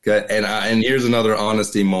 Okay. And here's another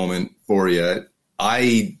honesty moment for you.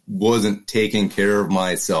 I wasn't taking care of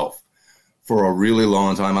myself for a really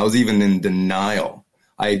long time. I was even in denial.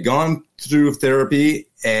 I had gone through therapy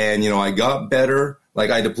and, I got better. Like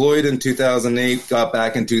I deployed in 2008, got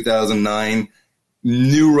back in 2009,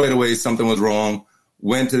 knew right away something was wrong,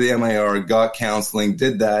 went to the MIR, got counseling,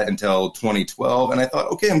 did that until 2012. And I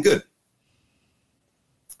thought, okay, I'm good.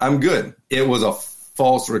 I'm good. It was a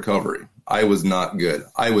false recovery. I was not good.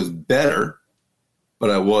 I was better,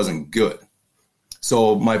 but I wasn't good.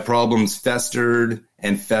 So my problems festered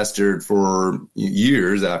and festered for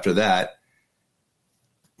years after that.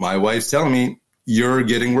 My wife's telling me, you're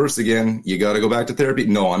getting worse again. You got to go back to therapy.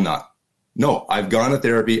 No, I'm not. No, I've gone to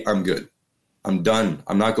therapy. I'm good. I'm done.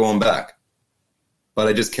 I'm not going back. But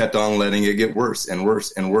I just kept on letting it get worse and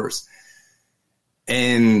worse and worse.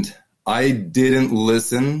 And I didn't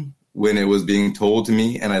listen when it was being told to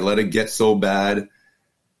me, and I let it get so bad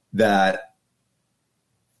that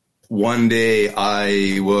one day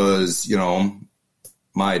I was,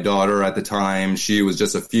 my daughter at the time, she was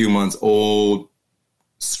just a few months old,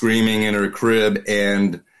 screaming in her crib,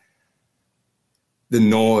 and the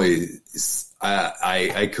noise,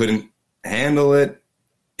 I couldn't handle it.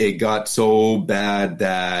 It got so bad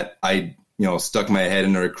that I, stuck my head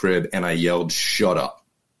in her crib and I yelled, "Shut up."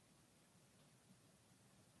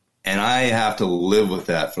 And I have to live with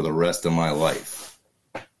that for the rest of my life.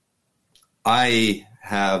 I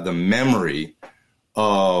have the memory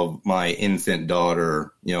of my infant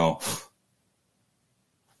daughter, in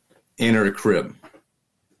her crib.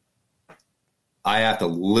 I have to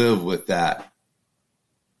live with that.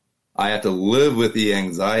 I have to live with the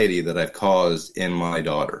anxiety that I've caused in my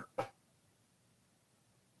daughter.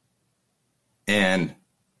 And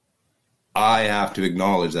I have to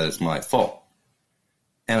acknowledge that it's my fault.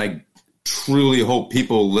 And I truly hope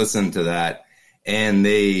people listen to that and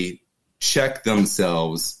they check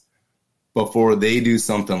themselves before they do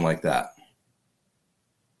something like that.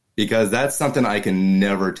 Because that's something I can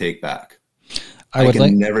never take back. I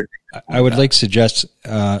would like to suggest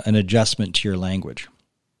an adjustment to your language.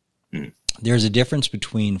 There's a difference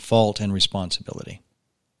between fault and responsibility.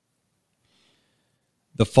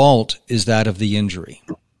 The fault is that of the injury.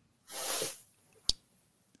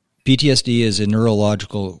 PTSD is a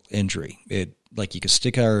neurological injury. It, like, you could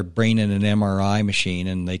stick our brain in an MRI machine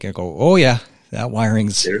and they can go, oh yeah, that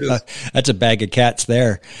wiring's, that's a bag of cats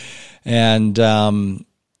there. And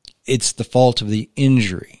it's the fault of the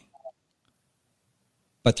injury.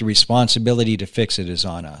 But the responsibility to fix it is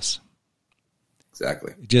on us.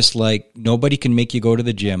 Exactly. Just like nobody can make you go to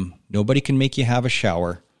the gym. Nobody can make you have a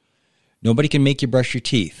shower. Nobody can make you brush your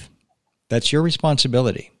teeth. That's your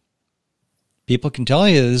responsibility. People can tell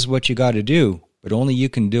you this is what you got to do, but only you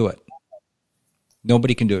can do it.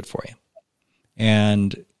 Nobody can do it for you.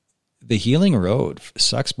 And the healing road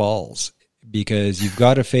sucks balls because you've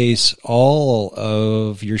got to face all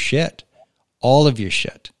of your shit. All of your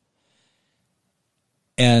shit.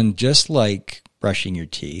 And just like brushing your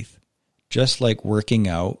teeth, just like working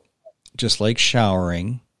out, just like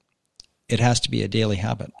showering, it has to be a daily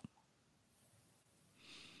habit.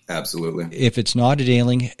 Absolutely. If it's not a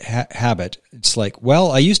daily habit, it's like,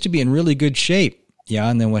 well, I used to be in really good shape. Yeah,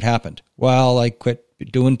 and then what happened? Well, I quit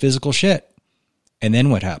doing physical shit. And then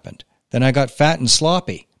what happened? Then I got fat and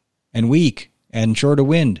sloppy and weak and short of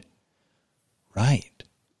wind. Right.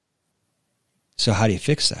 So how do you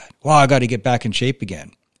fix that? Well, I got to get back in shape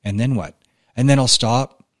again. And then what? And then I'll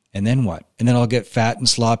stop. And then what? And then I'll get fat and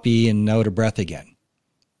sloppy and out of breath again.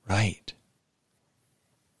 Right.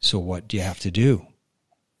 So what do you have to do?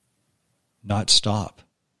 Not stop.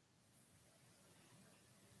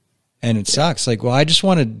 And it sucks. Like, well, I just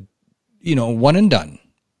wanted, one and done.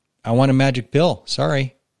 I want a magic pill.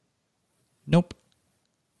 Sorry. Nope.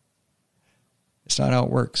 It's not how it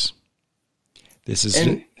works. This is,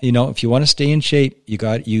 if you want to stay in shape,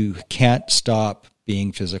 you can't stop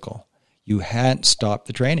being physical. You can't stop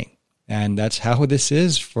the training. And that's how this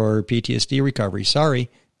is for PTSD recovery. Sorry,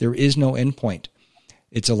 there is no end point.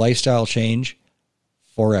 It's a lifestyle change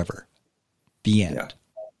forever. The end. Yeah.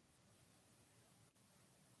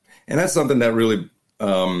 And that's something that really,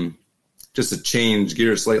 just to change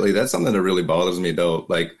gears slightly, that's something that really bothers me about,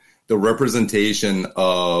 like, the representation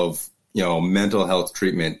of, mental health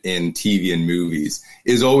treatment in TV and movies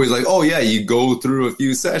is always like, oh yeah, you go through a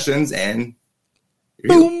few sessions and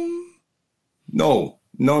boom. No.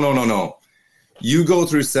 You go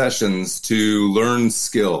through sessions to learn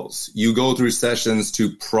skills. You go through sessions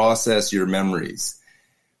to process your memories.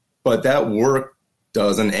 But that work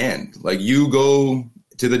doesn't end. Like, you go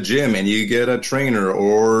to the gym and you get a trainer,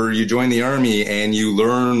 or you join the army and you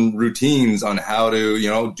learn routines on how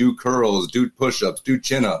to, do curls, do push-ups, do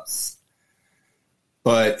chin-ups.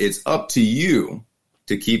 But it's up to you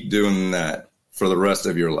to keep doing that for the rest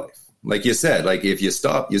of your life. Like you said, like, if you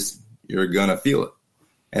stop, you're going to feel it.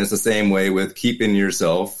 And it's the same way with keeping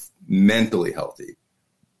yourself mentally healthy.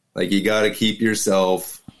 Like, you got to keep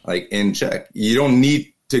yourself, like, in check. You don't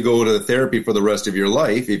need to go to therapy for the rest of your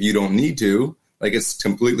life if you don't need to. Like, it's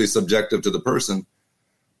completely subjective to the person.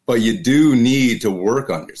 But you do need to work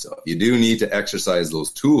on yourself. You do need to exercise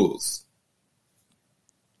those tools.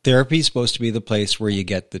 Therapy is supposed to be the place where you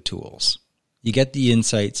get the tools. You get the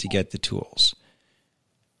insights, you get the tools.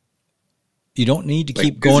 You don't need to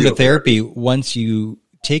keep going to therapy once you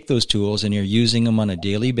take those tools and you're using them on a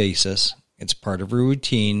daily basis. It's part of a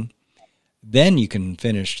routine. Then you can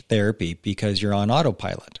finish therapy because you're on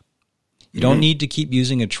autopilot. You don't need to keep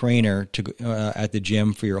using a trainer at the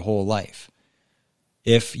gym for your whole life.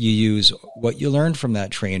 If you use what you learned from that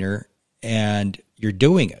trainer and you're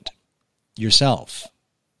doing it yourself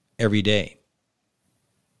every day.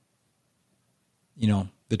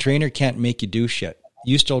 The trainer can't make you do shit.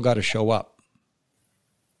 You still got to show up.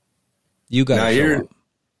 You got to show up.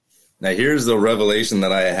 Now, here's the revelation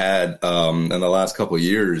that I had in the last couple of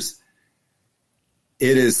years.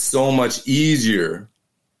 It is so much easier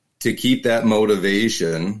to keep that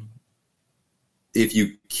motivation if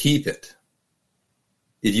you keep it.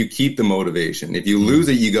 If you keep the motivation. If you lose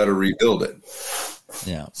it, you got to rebuild it.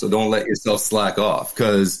 Yeah. So don't let yourself slack off,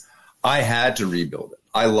 because I had to rebuild it.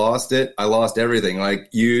 I lost it. I lost everything. Like,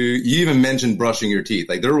 you even mentioned brushing your teeth.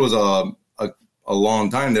 Like, there was a long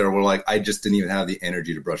time there where like I just didn't even have the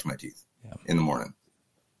energy to brush my teeth in the morning.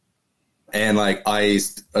 And like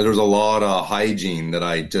there was a lot of hygiene that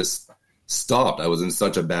I just stopped. I was in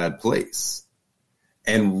such a bad place.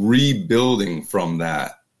 And rebuilding from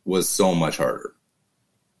that was so much harder.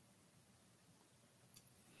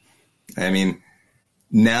 I mean,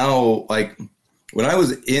 now, like, when I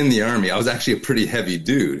was in the Army, I was actually a pretty heavy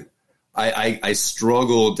dude. I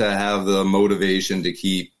struggled to have the motivation to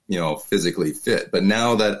keep, physically fit. But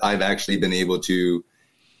now that I've actually been able to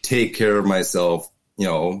take care of myself,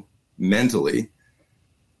 mentally,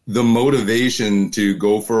 the motivation to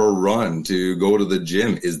go for a run, to go to the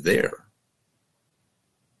gym is there.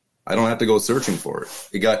 I don't have to go searching for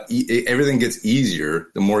it. Everything gets easier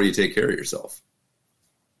the more you take care of yourself.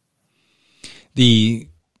 The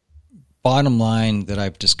bottom line that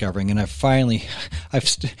I'm discovering, and I've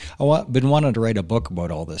been wanting to write a book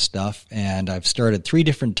about all this stuff, and I've started 3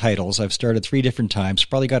 different titles. I've started 3 different times,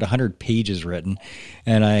 probably got 100 pages written,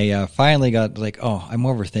 and I finally got like, oh, I'm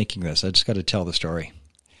overthinking this. I just got to tell the story.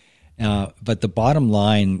 But the bottom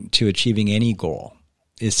line to achieving any goal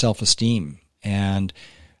is self-esteem, and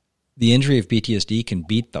the injury of PTSD can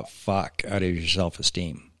beat the fuck out of your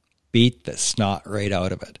self-esteem, beat the snot right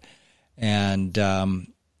out of it. And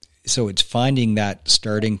so it's finding that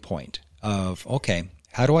starting point of, okay,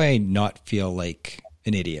 how do I not feel like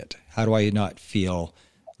an idiot? How do I not feel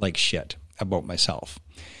like shit about myself?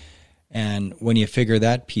 And when you figure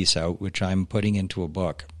that piece out, which I'm putting into a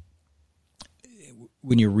book,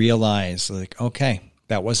 when you realize like, okay,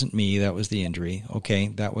 that wasn't me, that was the injury. Okay,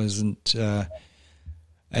 that wasn't,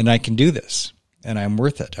 and I can do this and I'm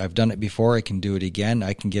worth it. I've done it before. I can do it again.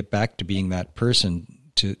 I can get back to being that person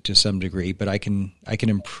to some degree, but I can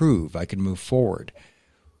improve. I can move forward.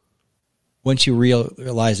 Once you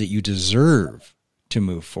realize that you deserve to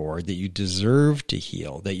move forward, that you deserve to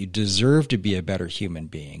heal, that you deserve to be a better human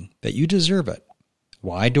being, that you deserve it.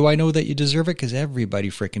 Why do I know that you deserve it? Because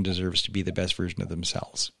everybody freaking deserves to be the best version of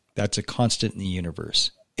themselves. That's a constant in the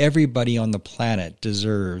universe. Everybody on the planet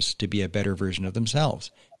deserves to be a better version of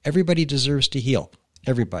themselves. Everybody deserves to heal.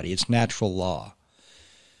 Everybody. It's natural law.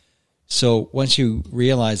 So once you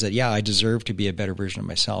realize that, yeah, I deserve to be a better version of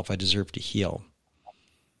myself, I deserve to heal,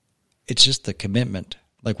 it's just the commitment.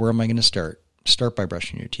 Like, where am I going to start? Start by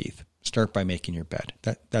brushing your teeth. Start by making your bed.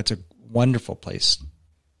 That's a wonderful place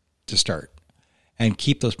to start. And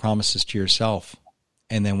keep those promises to yourself.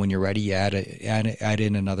 And then when you're ready, you add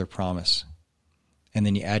in another promise. And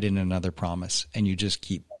then you add in another promise. And you just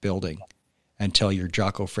keep building until you're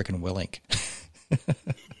Jocko frickin' Willink.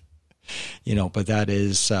 But that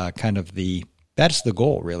is kind of that's the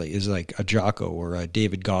goal, really, is like a Jocko or a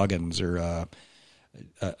David Goggins or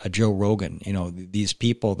a Joe Rogan, these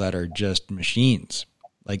people that are just machines.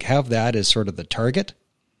 Like, have that as sort of the target.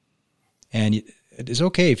 And it is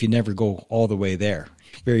okay if you never go all the way there.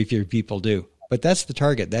 Very few people do. But that's the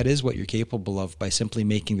target. That is what you're capable of by simply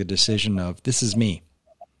making the decision of, this is me.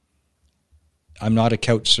 I'm not a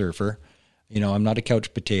couch surfer. I'm not a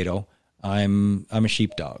couch potato. I'm a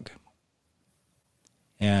sheepdog.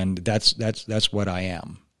 And that's what I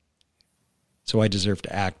am. So I deserve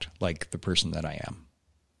to act like the person that I am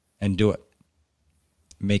and do it.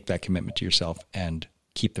 Make that commitment to yourself and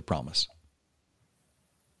keep the promise.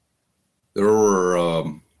 There were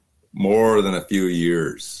more than a few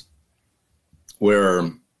years where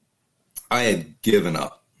I had given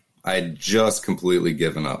up. I had just completely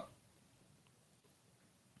given up.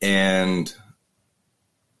 And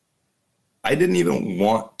I didn't even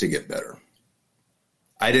want to get better.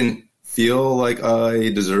 I didn't feel like I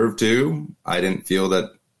deserved to. I didn't feel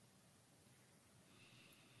that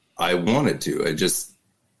I wanted to.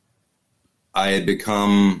 I had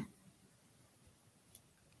become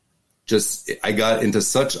I got into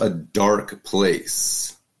such a dark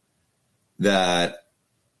place that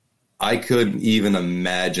I couldn't even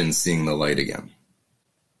imagine seeing the light again.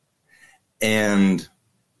 And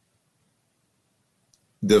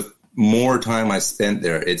the more time I spent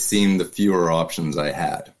there, it seemed the fewer options I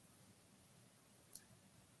had.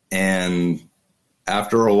 And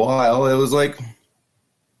after a while, it was like,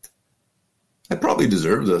 I probably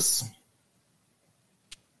deserve this.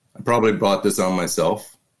 I probably brought this on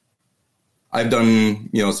myself. I've done,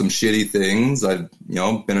 some shitty things. I've,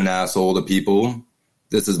 been an asshole to people.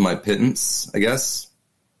 This is my pittance, I guess.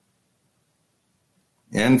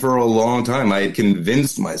 And for a long time, I had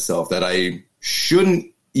convinced myself that I shouldn't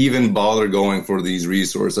even bother going for these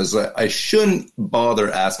resources. I shouldn't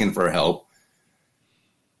bother asking for help.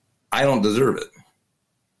 I don't deserve it.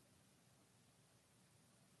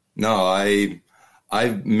 No,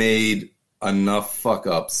 I've made enough fuck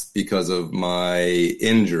ups because of my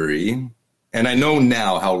injury And I know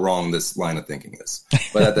now how wrong this line of thinking is.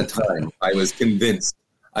 But at the time, I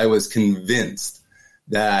was convinced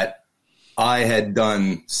that I had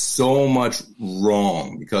done so much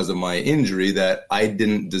wrong because of my injury that I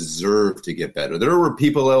didn't deserve to get better. There were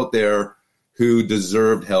people out there who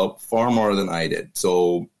deserved help far more than I did.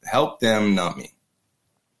 So help them, not me.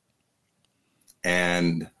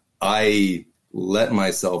 And I let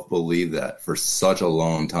myself believe that for such a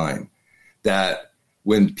long time, that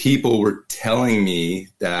when people were telling me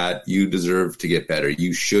that you deserve to get better,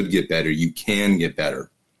 you should get better, you can get better,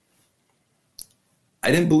 I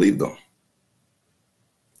didn't believe them.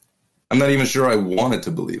 I'm not even sure I wanted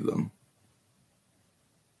to believe them.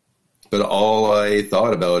 But all I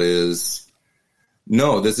thought about is,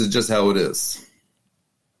 no, this is just how it is.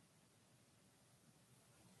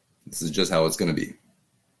 This is just how it's going to be.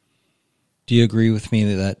 Do you agree with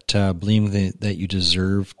me that believing that you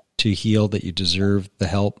deserve to heal, that you deserve the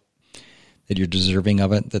help, that you're deserving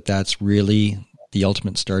of it, that's really the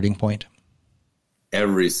ultimate starting point?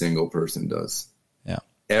 Every single person does. Yeah.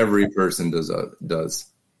 Every person does.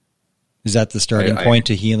 Is that the starting point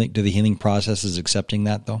to healing? To the healing process is accepting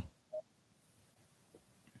that, though?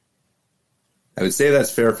 I would say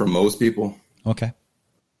that's fair for most people. Okay.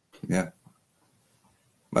 Yeah.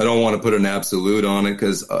 I don't want to put an absolute on it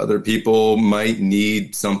because other people might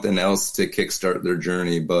need something else to kickstart their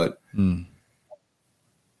journey. But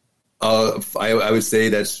I would say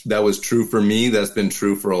that was true for me. That's been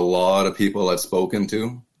true for a lot of people I've spoken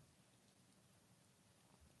to.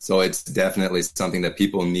 So it's definitely something that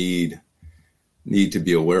people need to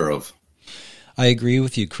be aware of. I agree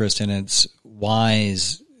with you, Kristen. It's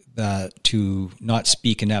wise to not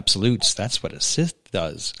speak in absolutes. That's what a Sith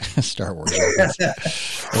does. Star Wars.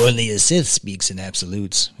 Only a Sith speaks in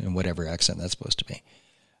absolutes, in whatever accent that's supposed to be.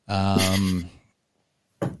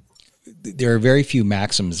 There are very few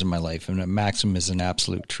maxims in my life, and a maxim is an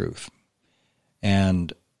absolute truth.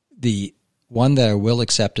 And the one that I will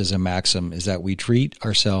accept as a maxim is that we treat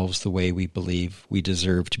ourselves the way we believe we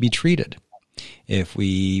deserve to be treated. If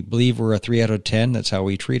we believe we're a 3 out of 10, that's how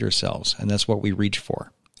we treat ourselves, and that's what we reach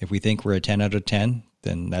for. If we think we're a 10 out of 10,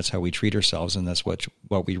 then that's how we treat ourselves, and that's what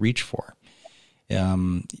we reach for.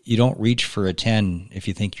 You don't reach for a 10 if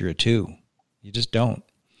you think you're a 2. You just don't.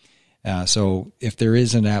 So if there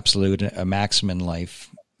is an absolute, a maximum in life,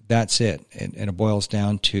 that's it. And it boils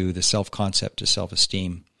down to the self-concept, to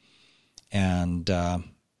self-esteem. And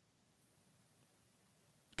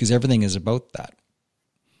because everything is about that.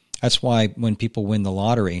 That's why when people win the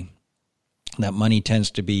lottery, that money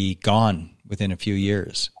tends to be gone within a few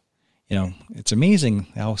years. You know, it's amazing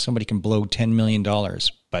how somebody can blow $10 million,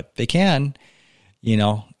 but they can, you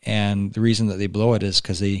know, and the reason that they blow it is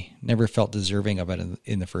because they never felt deserving of it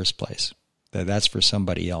in the first place. That's for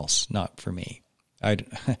somebody else, not for me.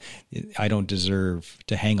 I don't deserve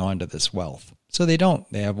to hang on to this wealth. So they don't.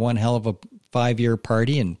 They have one hell of a 5-year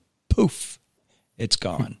party and poof, it's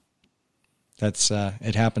gone. That's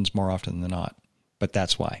it happens more often than not, but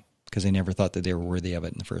that's why, because they never thought that they were worthy of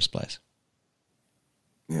it in the first place.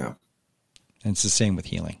 Yeah. And it's the same with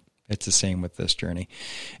healing. It's the same with this journey.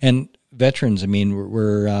 And veterans, I mean,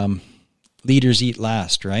 we're leaders eat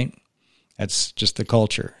last, right? That's just the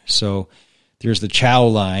culture. So there's the chow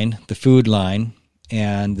line, the food line,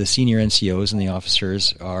 and the senior NCOs and the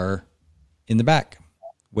officers are in the back,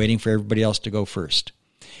 waiting for everybody else to go first.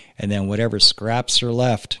 And then whatever scraps are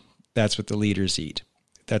left, that's what the leaders eat.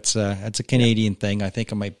 That's a Canadian thing. I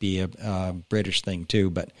think it might be a British thing too,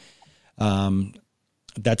 but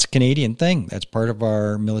that's a Canadian thing. That's part of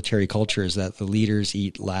our military culture, is that the leaders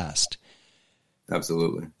eat last.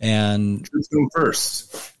 Absolutely. And troops come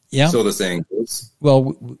first. Yeah. So the saying goes.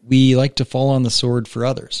 Well, we like to fall on the sword for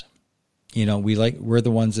others. You know, we're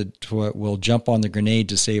the ones that will jump on the grenade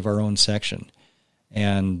to save our own section,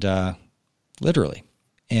 and literally,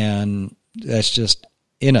 and that's just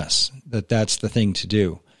in us. That's the thing to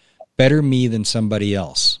do. Better me than somebody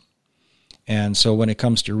else. And so when it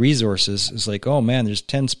comes to resources, it's like, oh man, there's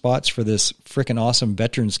 10 spots for this freaking awesome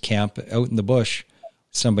veterans camp out in the bush.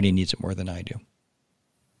 Somebody needs it more than I do.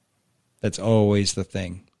 That's always the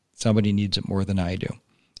thing. Somebody needs it more than I do.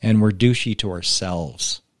 And we're douchey to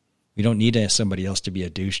ourselves. We don't need somebody else to be a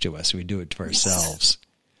douche to us. We do it to ourselves.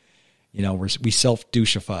 You know, we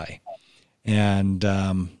self-douchify. And,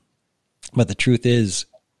 but the truth is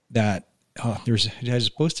that, I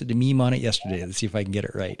just posted a meme on it yesterday. Let's see if I can get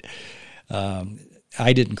it right.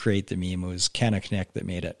 I didn't create the meme. It was Canna Connect that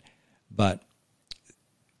made it. But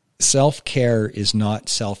self-care is not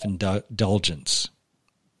self-indulgence.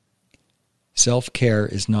 Self-care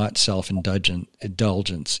is not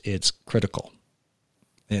self-indulgence. It's critical.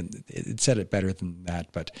 And it said it better than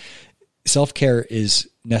that, but self-care is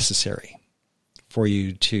necessary for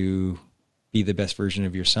you to be the best version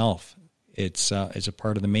of yourself. It's a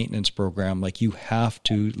part of the maintenance program. Like, you have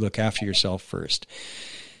to look after yourself first.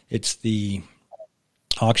 It's the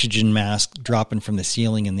oxygen mask dropping from the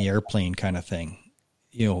ceiling in the airplane kind of thing.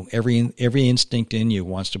 You know, every instinct in you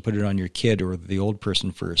wants to put it on your kid or the old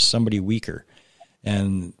person first, somebody weaker,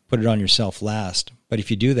 and put it on yourself last. But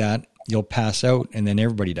if you do that, you'll pass out and then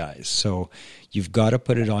everybody dies. So you've got to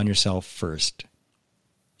put it on yourself first.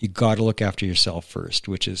 You got to look after yourself first,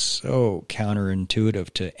 which is so counterintuitive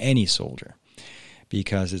to any soldier,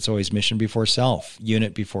 because it's always mission before self,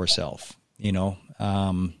 unit before self, you know,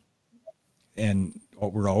 and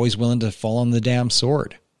we're always willing to fall on the damn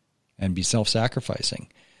sword and be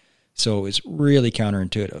self-sacrificing. So it's really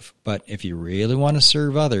counterintuitive. But if you really want to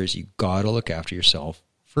serve others, you got to look after yourself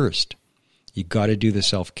first. You got to do the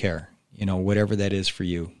self-care, you know, whatever that is for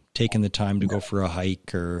you, taking the time to go for a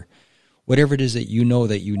hike or whatever it is that you know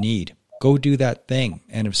that you need. Go do that thing.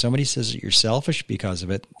 And if somebody says that you're selfish because of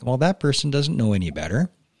it, well, that person doesn't know any better.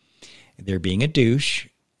 They're being a douche,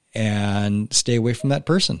 and stay away from that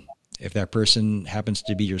person. If that person happens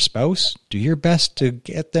to be your spouse, do your best to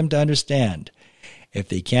get them to understand. If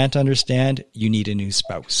they can't understand, you need a new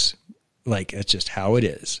spouse. Like, that's just how it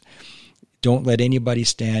is. Don't let anybody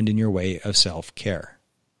stand in your way of self-care.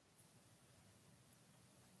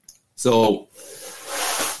 So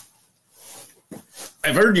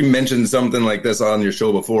I've heard you mention something like this on your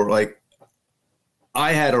show before. Like,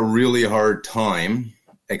 I had a really hard time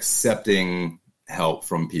accepting help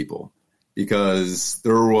from people, because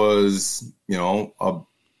there was, you know, a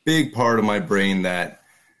big part of my brain that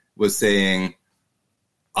was saying,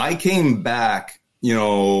 I came back, you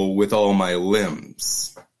know, with all my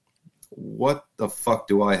limbs. What the fuck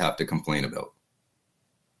do I have to complain about?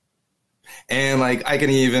 And like, I can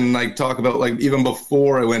even like talk about, like, even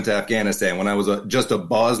before I went to Afghanistan, when I was just a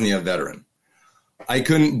Bosnia veteran, I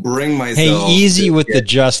couldn't bring myself. Hey, easy with the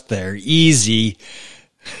just there. Easy.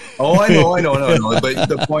 Oh, I know. But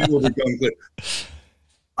the point will become clear.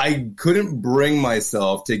 I couldn't bring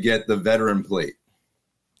myself to get the veteran plate.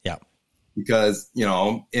 Yeah. Because, you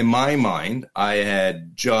know, in my mind, I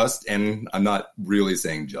had just, and I'm not really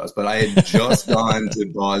saying just, but I had just gone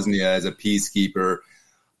to Bosnia as a peacekeeper.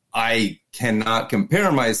 I cannot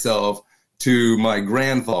compare myself to my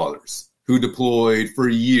grandfathers who deployed for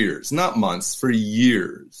years, not months, for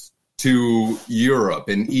years, to Europe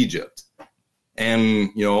and Egypt, and,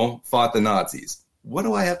 you know, fought the Nazis. What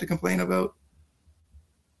do I have to complain about?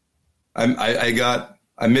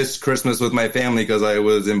 I missed Christmas with my family because I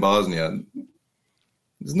was in Bosnia.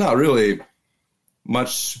 There's not really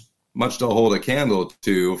much to hold a candle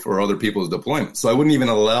to for other people's deployment. So I wouldn't even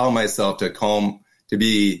allow myself to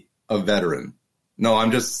be a veteran. No,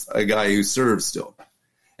 I'm just a guy who serves still.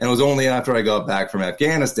 And it was only after I got back from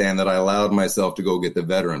Afghanistan that I allowed myself to go get the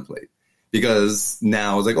veteran plate. Because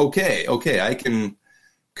now it's like, okay, I can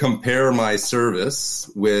compare my service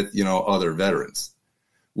with, you know, other veterans,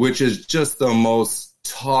 which is just the most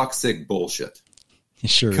toxic bullshit. It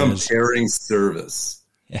sure comparing service.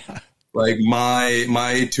 Yeah. Like,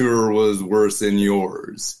 my tour was worse than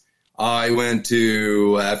yours. I went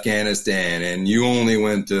to Afghanistan and you only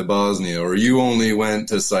went to Bosnia, or you only went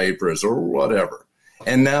to Cyprus, or whatever.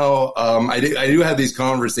 And now I do have these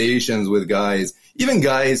conversations with guys, even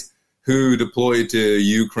guys who deployed to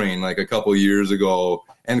Ukraine like a couple years ago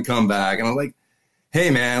and come back. And I'm like, hey,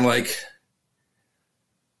 man, like,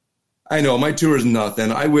 I know my tour is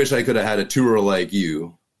nothing. I wish I could have had a tour like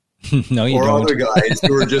you. No, you or don't. Other guys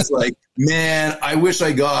who are just like, man, I wish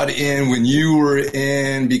I got in when you were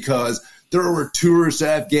in, because there were tours to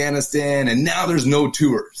Afghanistan and now there's no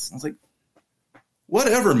tours. I was like,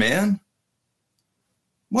 whatever, man.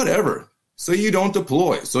 Whatever. So you don't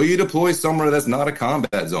deploy. So you deploy somewhere that's not a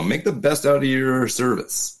combat zone. Make the best out of your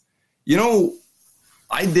service. You know,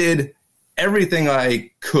 I did everything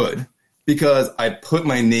I could because I put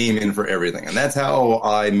my name in for everything. And that's how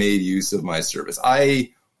I made use of my service.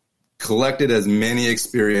 I collected as many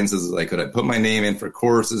experiences as I could. I put my name in for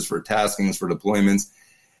courses, for taskings, for deployments,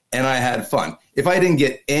 and I had fun. If I didn't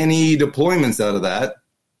get any deployments out of that,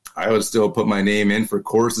 I would still put my name in for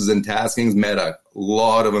courses and taskings, met a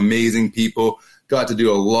lot of amazing people, got to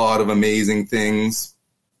do a lot of amazing things.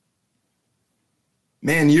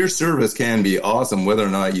 Man, your service can be awesome whether or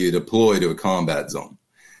not you deploy to a combat zone.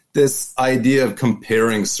 This idea of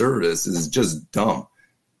comparing service is just dumb.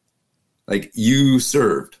 Like, you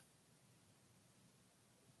served.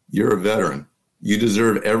 You're a veteran. You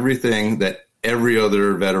deserve everything that every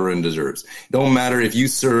other veteran deserves. Don't matter if you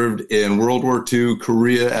served in World War II,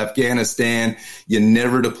 Korea, Afghanistan, you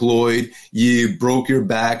never deployed, you broke your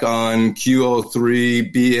back on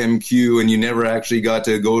QL3, BMQ, and you never actually got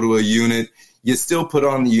to go to a unit. You still put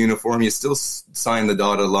on the uniform. You still sign the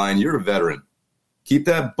dotted line. You're a veteran. Keep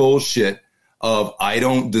that bullshit of I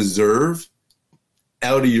don't deserve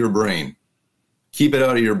out of your brain. Keep it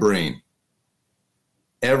out of your brain.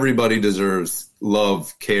 Everybody deserves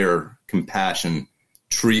love, care, compassion,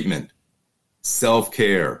 treatment,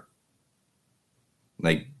 self-care.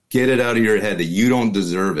 Like, get it out of your head that you don't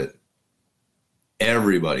deserve it.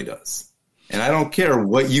 Everybody does. And I don't care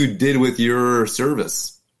what you did with your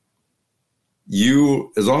service.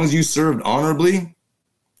 You, as long as you served honorably,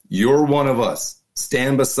 you're one of us.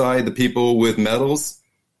 Stand beside the people with medals.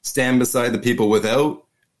 Stand beside the people without.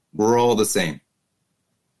 We're all the same.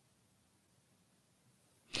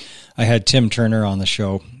 I had Tim Turner on the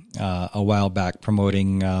show a while back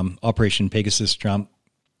promoting Operation Pegasus Jump,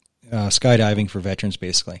 skydiving for veterans,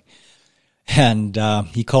 basically. And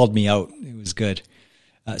he called me out. It was good.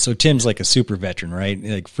 So Tim's like a super veteran, right?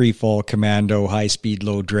 Like free fall, commando, high speed,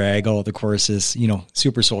 low drag, all the courses, you know,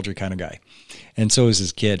 super soldier kind of guy. And so is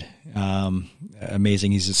his kid.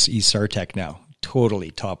 Amazing. He's SARTEC now,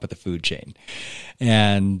 totally top of the food chain.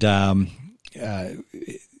 And Tim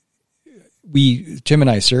and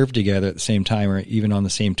I served together at the same time or even on the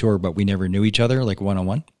same tour, but we never knew each other, like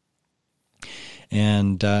one-on-one.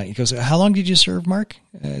 And he goes, how long did you serve, Mark?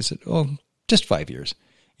 I said, just 5 years.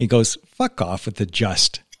 He goes, fuck off with the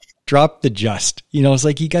just. Drop the just. You know, it's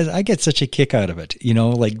like, you guys, I get such a kick out of it, you know,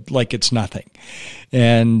 like it's nothing.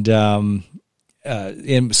 And so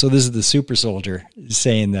this is the super soldier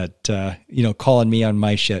saying that, you know, calling me on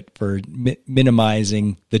my shit for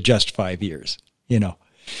minimizing the just 5 years, you know.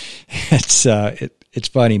 It's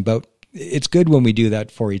funny, but it's good when we do that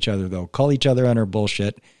for each other, though. Call each other on our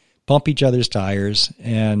bullshit, pump each other's tires,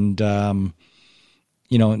 and,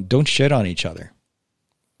 you know, don't shit on each other.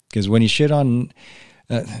 Because when you shit on,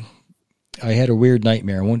 I had a weird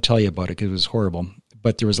nightmare. I won't tell you about it because it was horrible,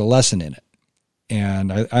 but there was a lesson in it.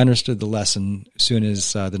 And I understood the lesson as soon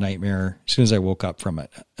as as soon as I woke up from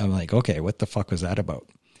it. I'm like, okay, what the fuck was that about?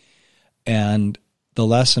 And the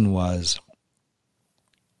lesson was,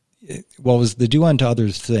 it was the do unto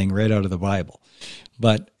others thing right out of the Bible,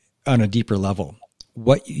 but on a deeper level.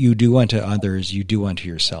 What you do unto others, you do unto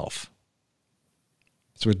yourself.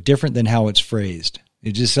 So it's different than how it's phrased.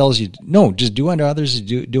 It just tells you, no, just do unto others,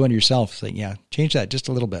 do unto yourself. It's like, yeah, change that just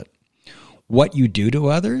a little bit. What you do to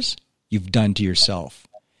others, you've done to yourself.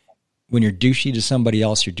 When you're douchey to somebody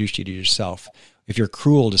else, you're douchey to yourself. If you're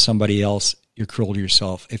cruel to somebody else, you're cruel to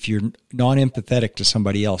yourself. If you're non-empathetic to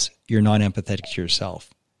somebody else, you're non-empathetic to yourself.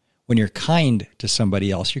 When you're kind to somebody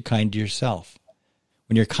else, you're kind to yourself.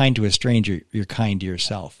 When you're kind to a stranger, you're kind to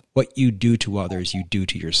yourself. What you do to others, you do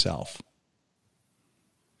to yourself.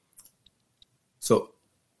 So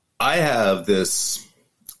I have this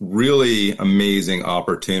really amazing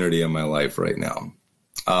opportunity in my life right now.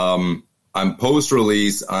 I'm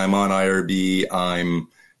post-release. I'm on IRB. I'm,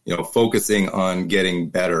 focusing on getting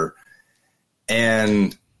better.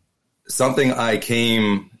 And something I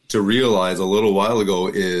came to realize a little while ago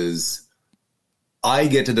is I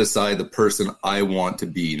get to decide the person I want to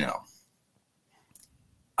be now.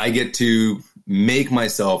 I get to make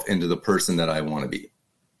myself into the person that I want to be.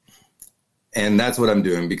 And that's what I'm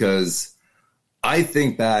doing, because I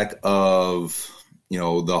think back of,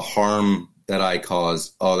 the harm that I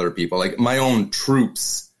caused other people, like my own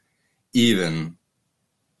troops, even,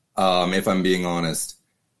 if I'm being honest,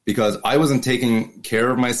 because I wasn't taking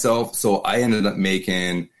care of myself. So I ended up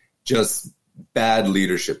making just bad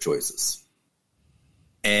leadership choices.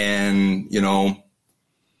 And,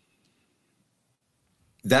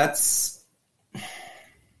 that's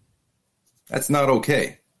not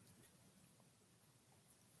okay.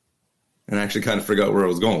 And I actually kind of forgot where I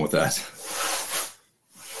was going with that.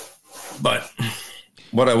 But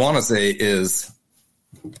what I want to say is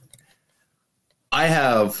I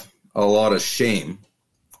have a lot of shame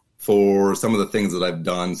for some of the things that I've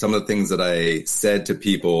done, some of the things that I said to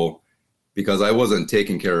people, because I wasn't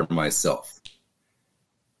taking care of myself.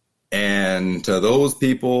 And to those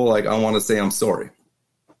people, I want to say I'm sorry.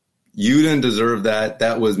 You didn't deserve that.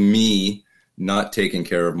 That was me not taking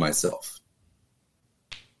care of myself.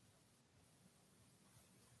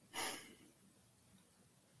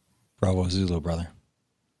 Bravo Zulu, brother.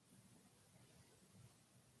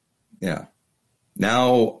 Yeah.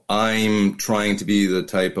 Now I'm trying to be the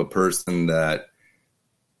type of person that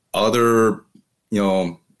other,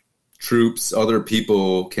 troops, other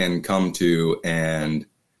people can come to and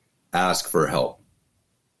ask for help.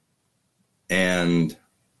 And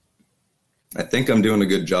I think I'm doing a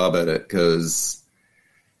good job at it because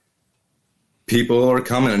people are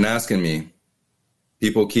coming and asking me.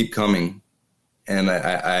 People keep coming. And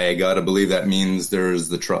I got to believe that means there's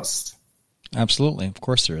the trust. Absolutely. Of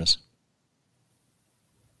course there is.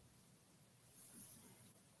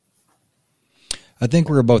 I think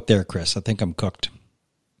we're about there, Chris. I think I'm cooked.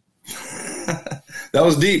 That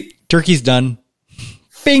was deep. Turkey's done.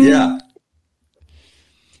 Bing. Yeah.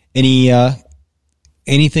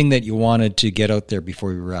 Anything that you wanted to get out there before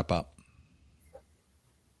we wrap up?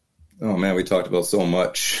 Oh man, we talked about so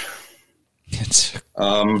much. It's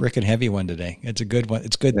a freaking heavy one today. It's a good one.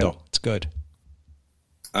 It's good though. It's good.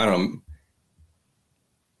 I don't know.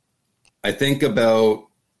 I think about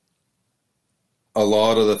a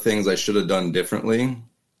lot of the things I should have done differently.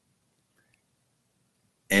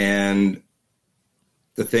 And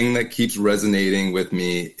the thing that keeps resonating with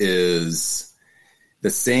me is the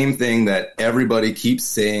same thing that everybody keeps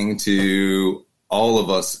saying to all of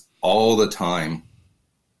us all the time.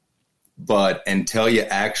 But until you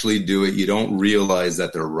actually do it, you don't realize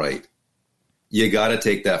that they're right. You got to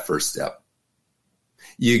take that first step.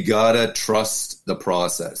 You got to trust the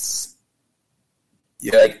process.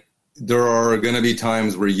 Yeah, there are going to be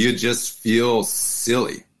times where you just feel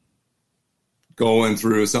silly going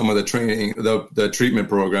through some of the training, the treatment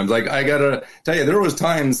programs. Like, I got to tell you, there was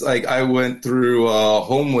times like I went through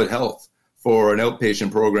Homewood Health for an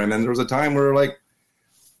outpatient program. And there was a time where like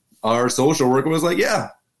our social worker was like, yeah,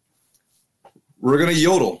 we're going to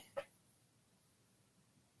yodel.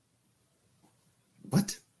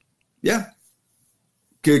 What? Yeah.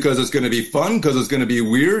 Because it's going to be fun, because it's going to be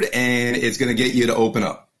weird, and it's going to get you to open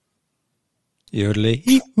up.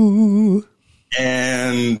 Yodelay.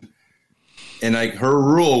 And like her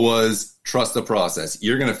rule was trust the process.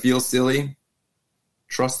 You're going to feel silly.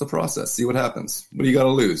 Trust the process. See what happens. What do you got to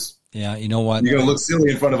lose? Yeah, you know what? You're going to look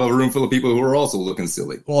silly in front of a room full of people who are also looking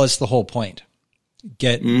silly. Well, it's the whole point.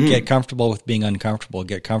 Get comfortable with being uncomfortable.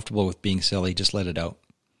 Get comfortable with being silly. Just let it out.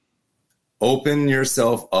 Open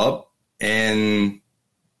yourself up and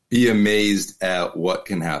be amazed at what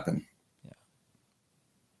can happen. Yeah.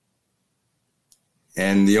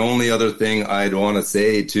 And the only other thing I'd want to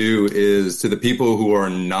say, too, is to the people who are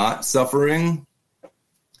not suffering,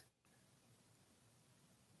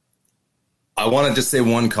 I want to just say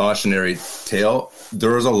one cautionary tale.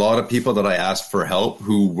 There was a lot of people that I asked for help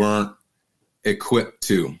who weren't equipped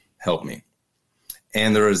to help me.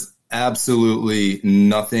 And there is absolutely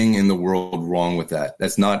nothing in the world wrong with that.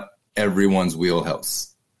 That's not everyone's wheelhouse.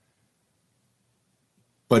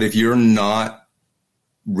 But if you're not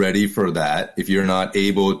ready for that, if you're not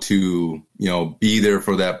able to, be there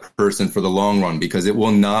for that person for the long run, because it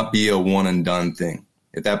will not be a one and done thing.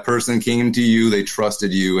 If that person came to you, they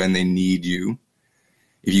trusted you and they need you.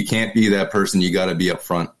 If you can't be that person, you got to be up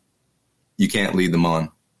front. You can't lead them on.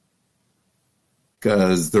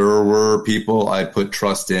 Because there were people I put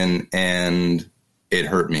trust in and it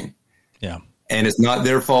hurt me. Yeah. And it's not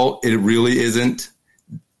their fault. It really isn't.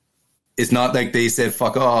 It's not like they said,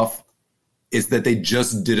 fuck off. It's that they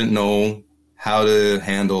just didn't know how to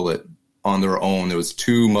handle it on their own. It was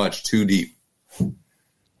too much, too deep.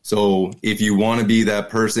 So if you want to be that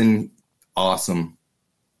person, awesome.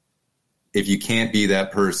 If you can't be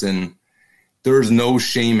that person, there's no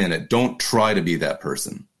shame in it. Don't try to be that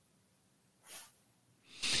person.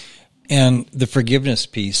 And the forgiveness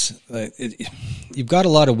piece, you've got a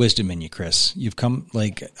lot of wisdom in you, Chris. You've come,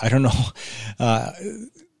 I don't know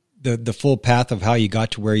the full path of how you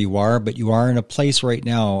got to where you are, but you are in a place right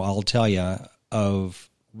now, I'll tell you, of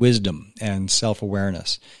wisdom and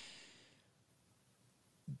self-awareness.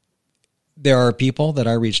 There are people that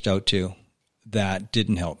I reached out to that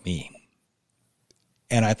didn't help me.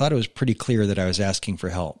 And I thought it was pretty clear that I was asking for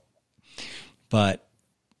help. But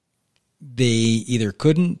they either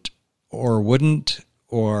couldn't or wouldn't,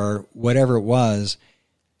 or whatever it was.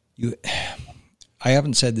 I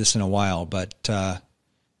haven't said this in a while, but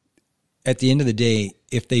at the end of the day,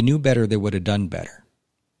 if they knew better, they would have done better.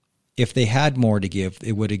 If they had more to give,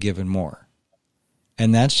 they would have given more.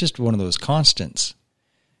 And that's just one of those constants.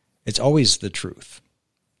 It's always the truth.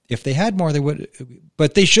 If they had more, they would,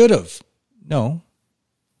 but they should have. No,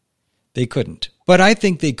 they couldn't. But I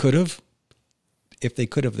think they could have. If they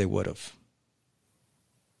could have, they would have.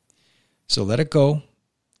 So let it go.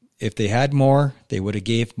 If they had more, they would have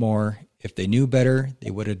gave more. If they knew better, they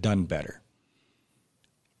would have done better.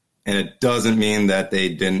 And it doesn't mean that they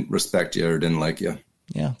didn't respect you or didn't like you.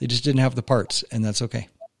 Yeah, they just didn't have the parts, and that's okay.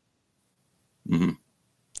 Mm-hmm.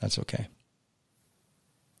 That's okay.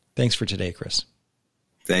 Thanks for today, Chris.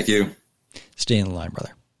 Thank you. Stay in the line,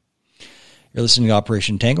 brother. You're listening to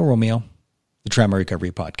Operation Tango Romeo, the Trauma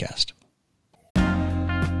Recovery Podcast.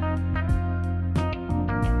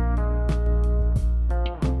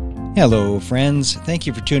 Hello, friends. Thank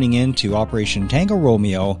you for tuning in to Operation Tango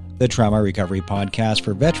Romeo, the Trauma Recovery Podcast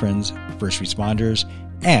for veterans, first responders,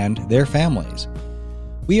 and their families.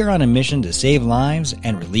 We are on a mission to save lives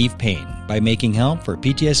and relieve pain by making help for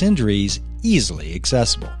PTS injuries easily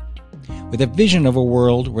accessible, with a vision of a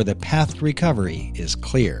world where the path to recovery is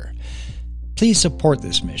clear. Please support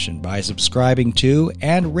this mission by subscribing to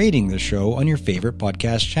and rating the show on your favorite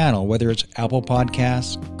podcast channel, whether it's Apple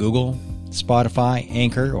Podcasts, Google, Spotify,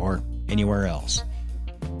 Anchor, or anywhere else.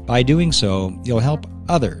 By doing so, you'll help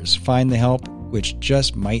others find the help which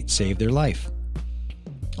just might save their life.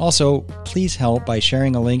 Also, please help by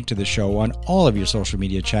sharing a link to the show on all of your social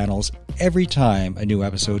media channels every time a new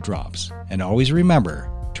episode drops. And always remember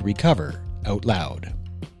to recover out loud.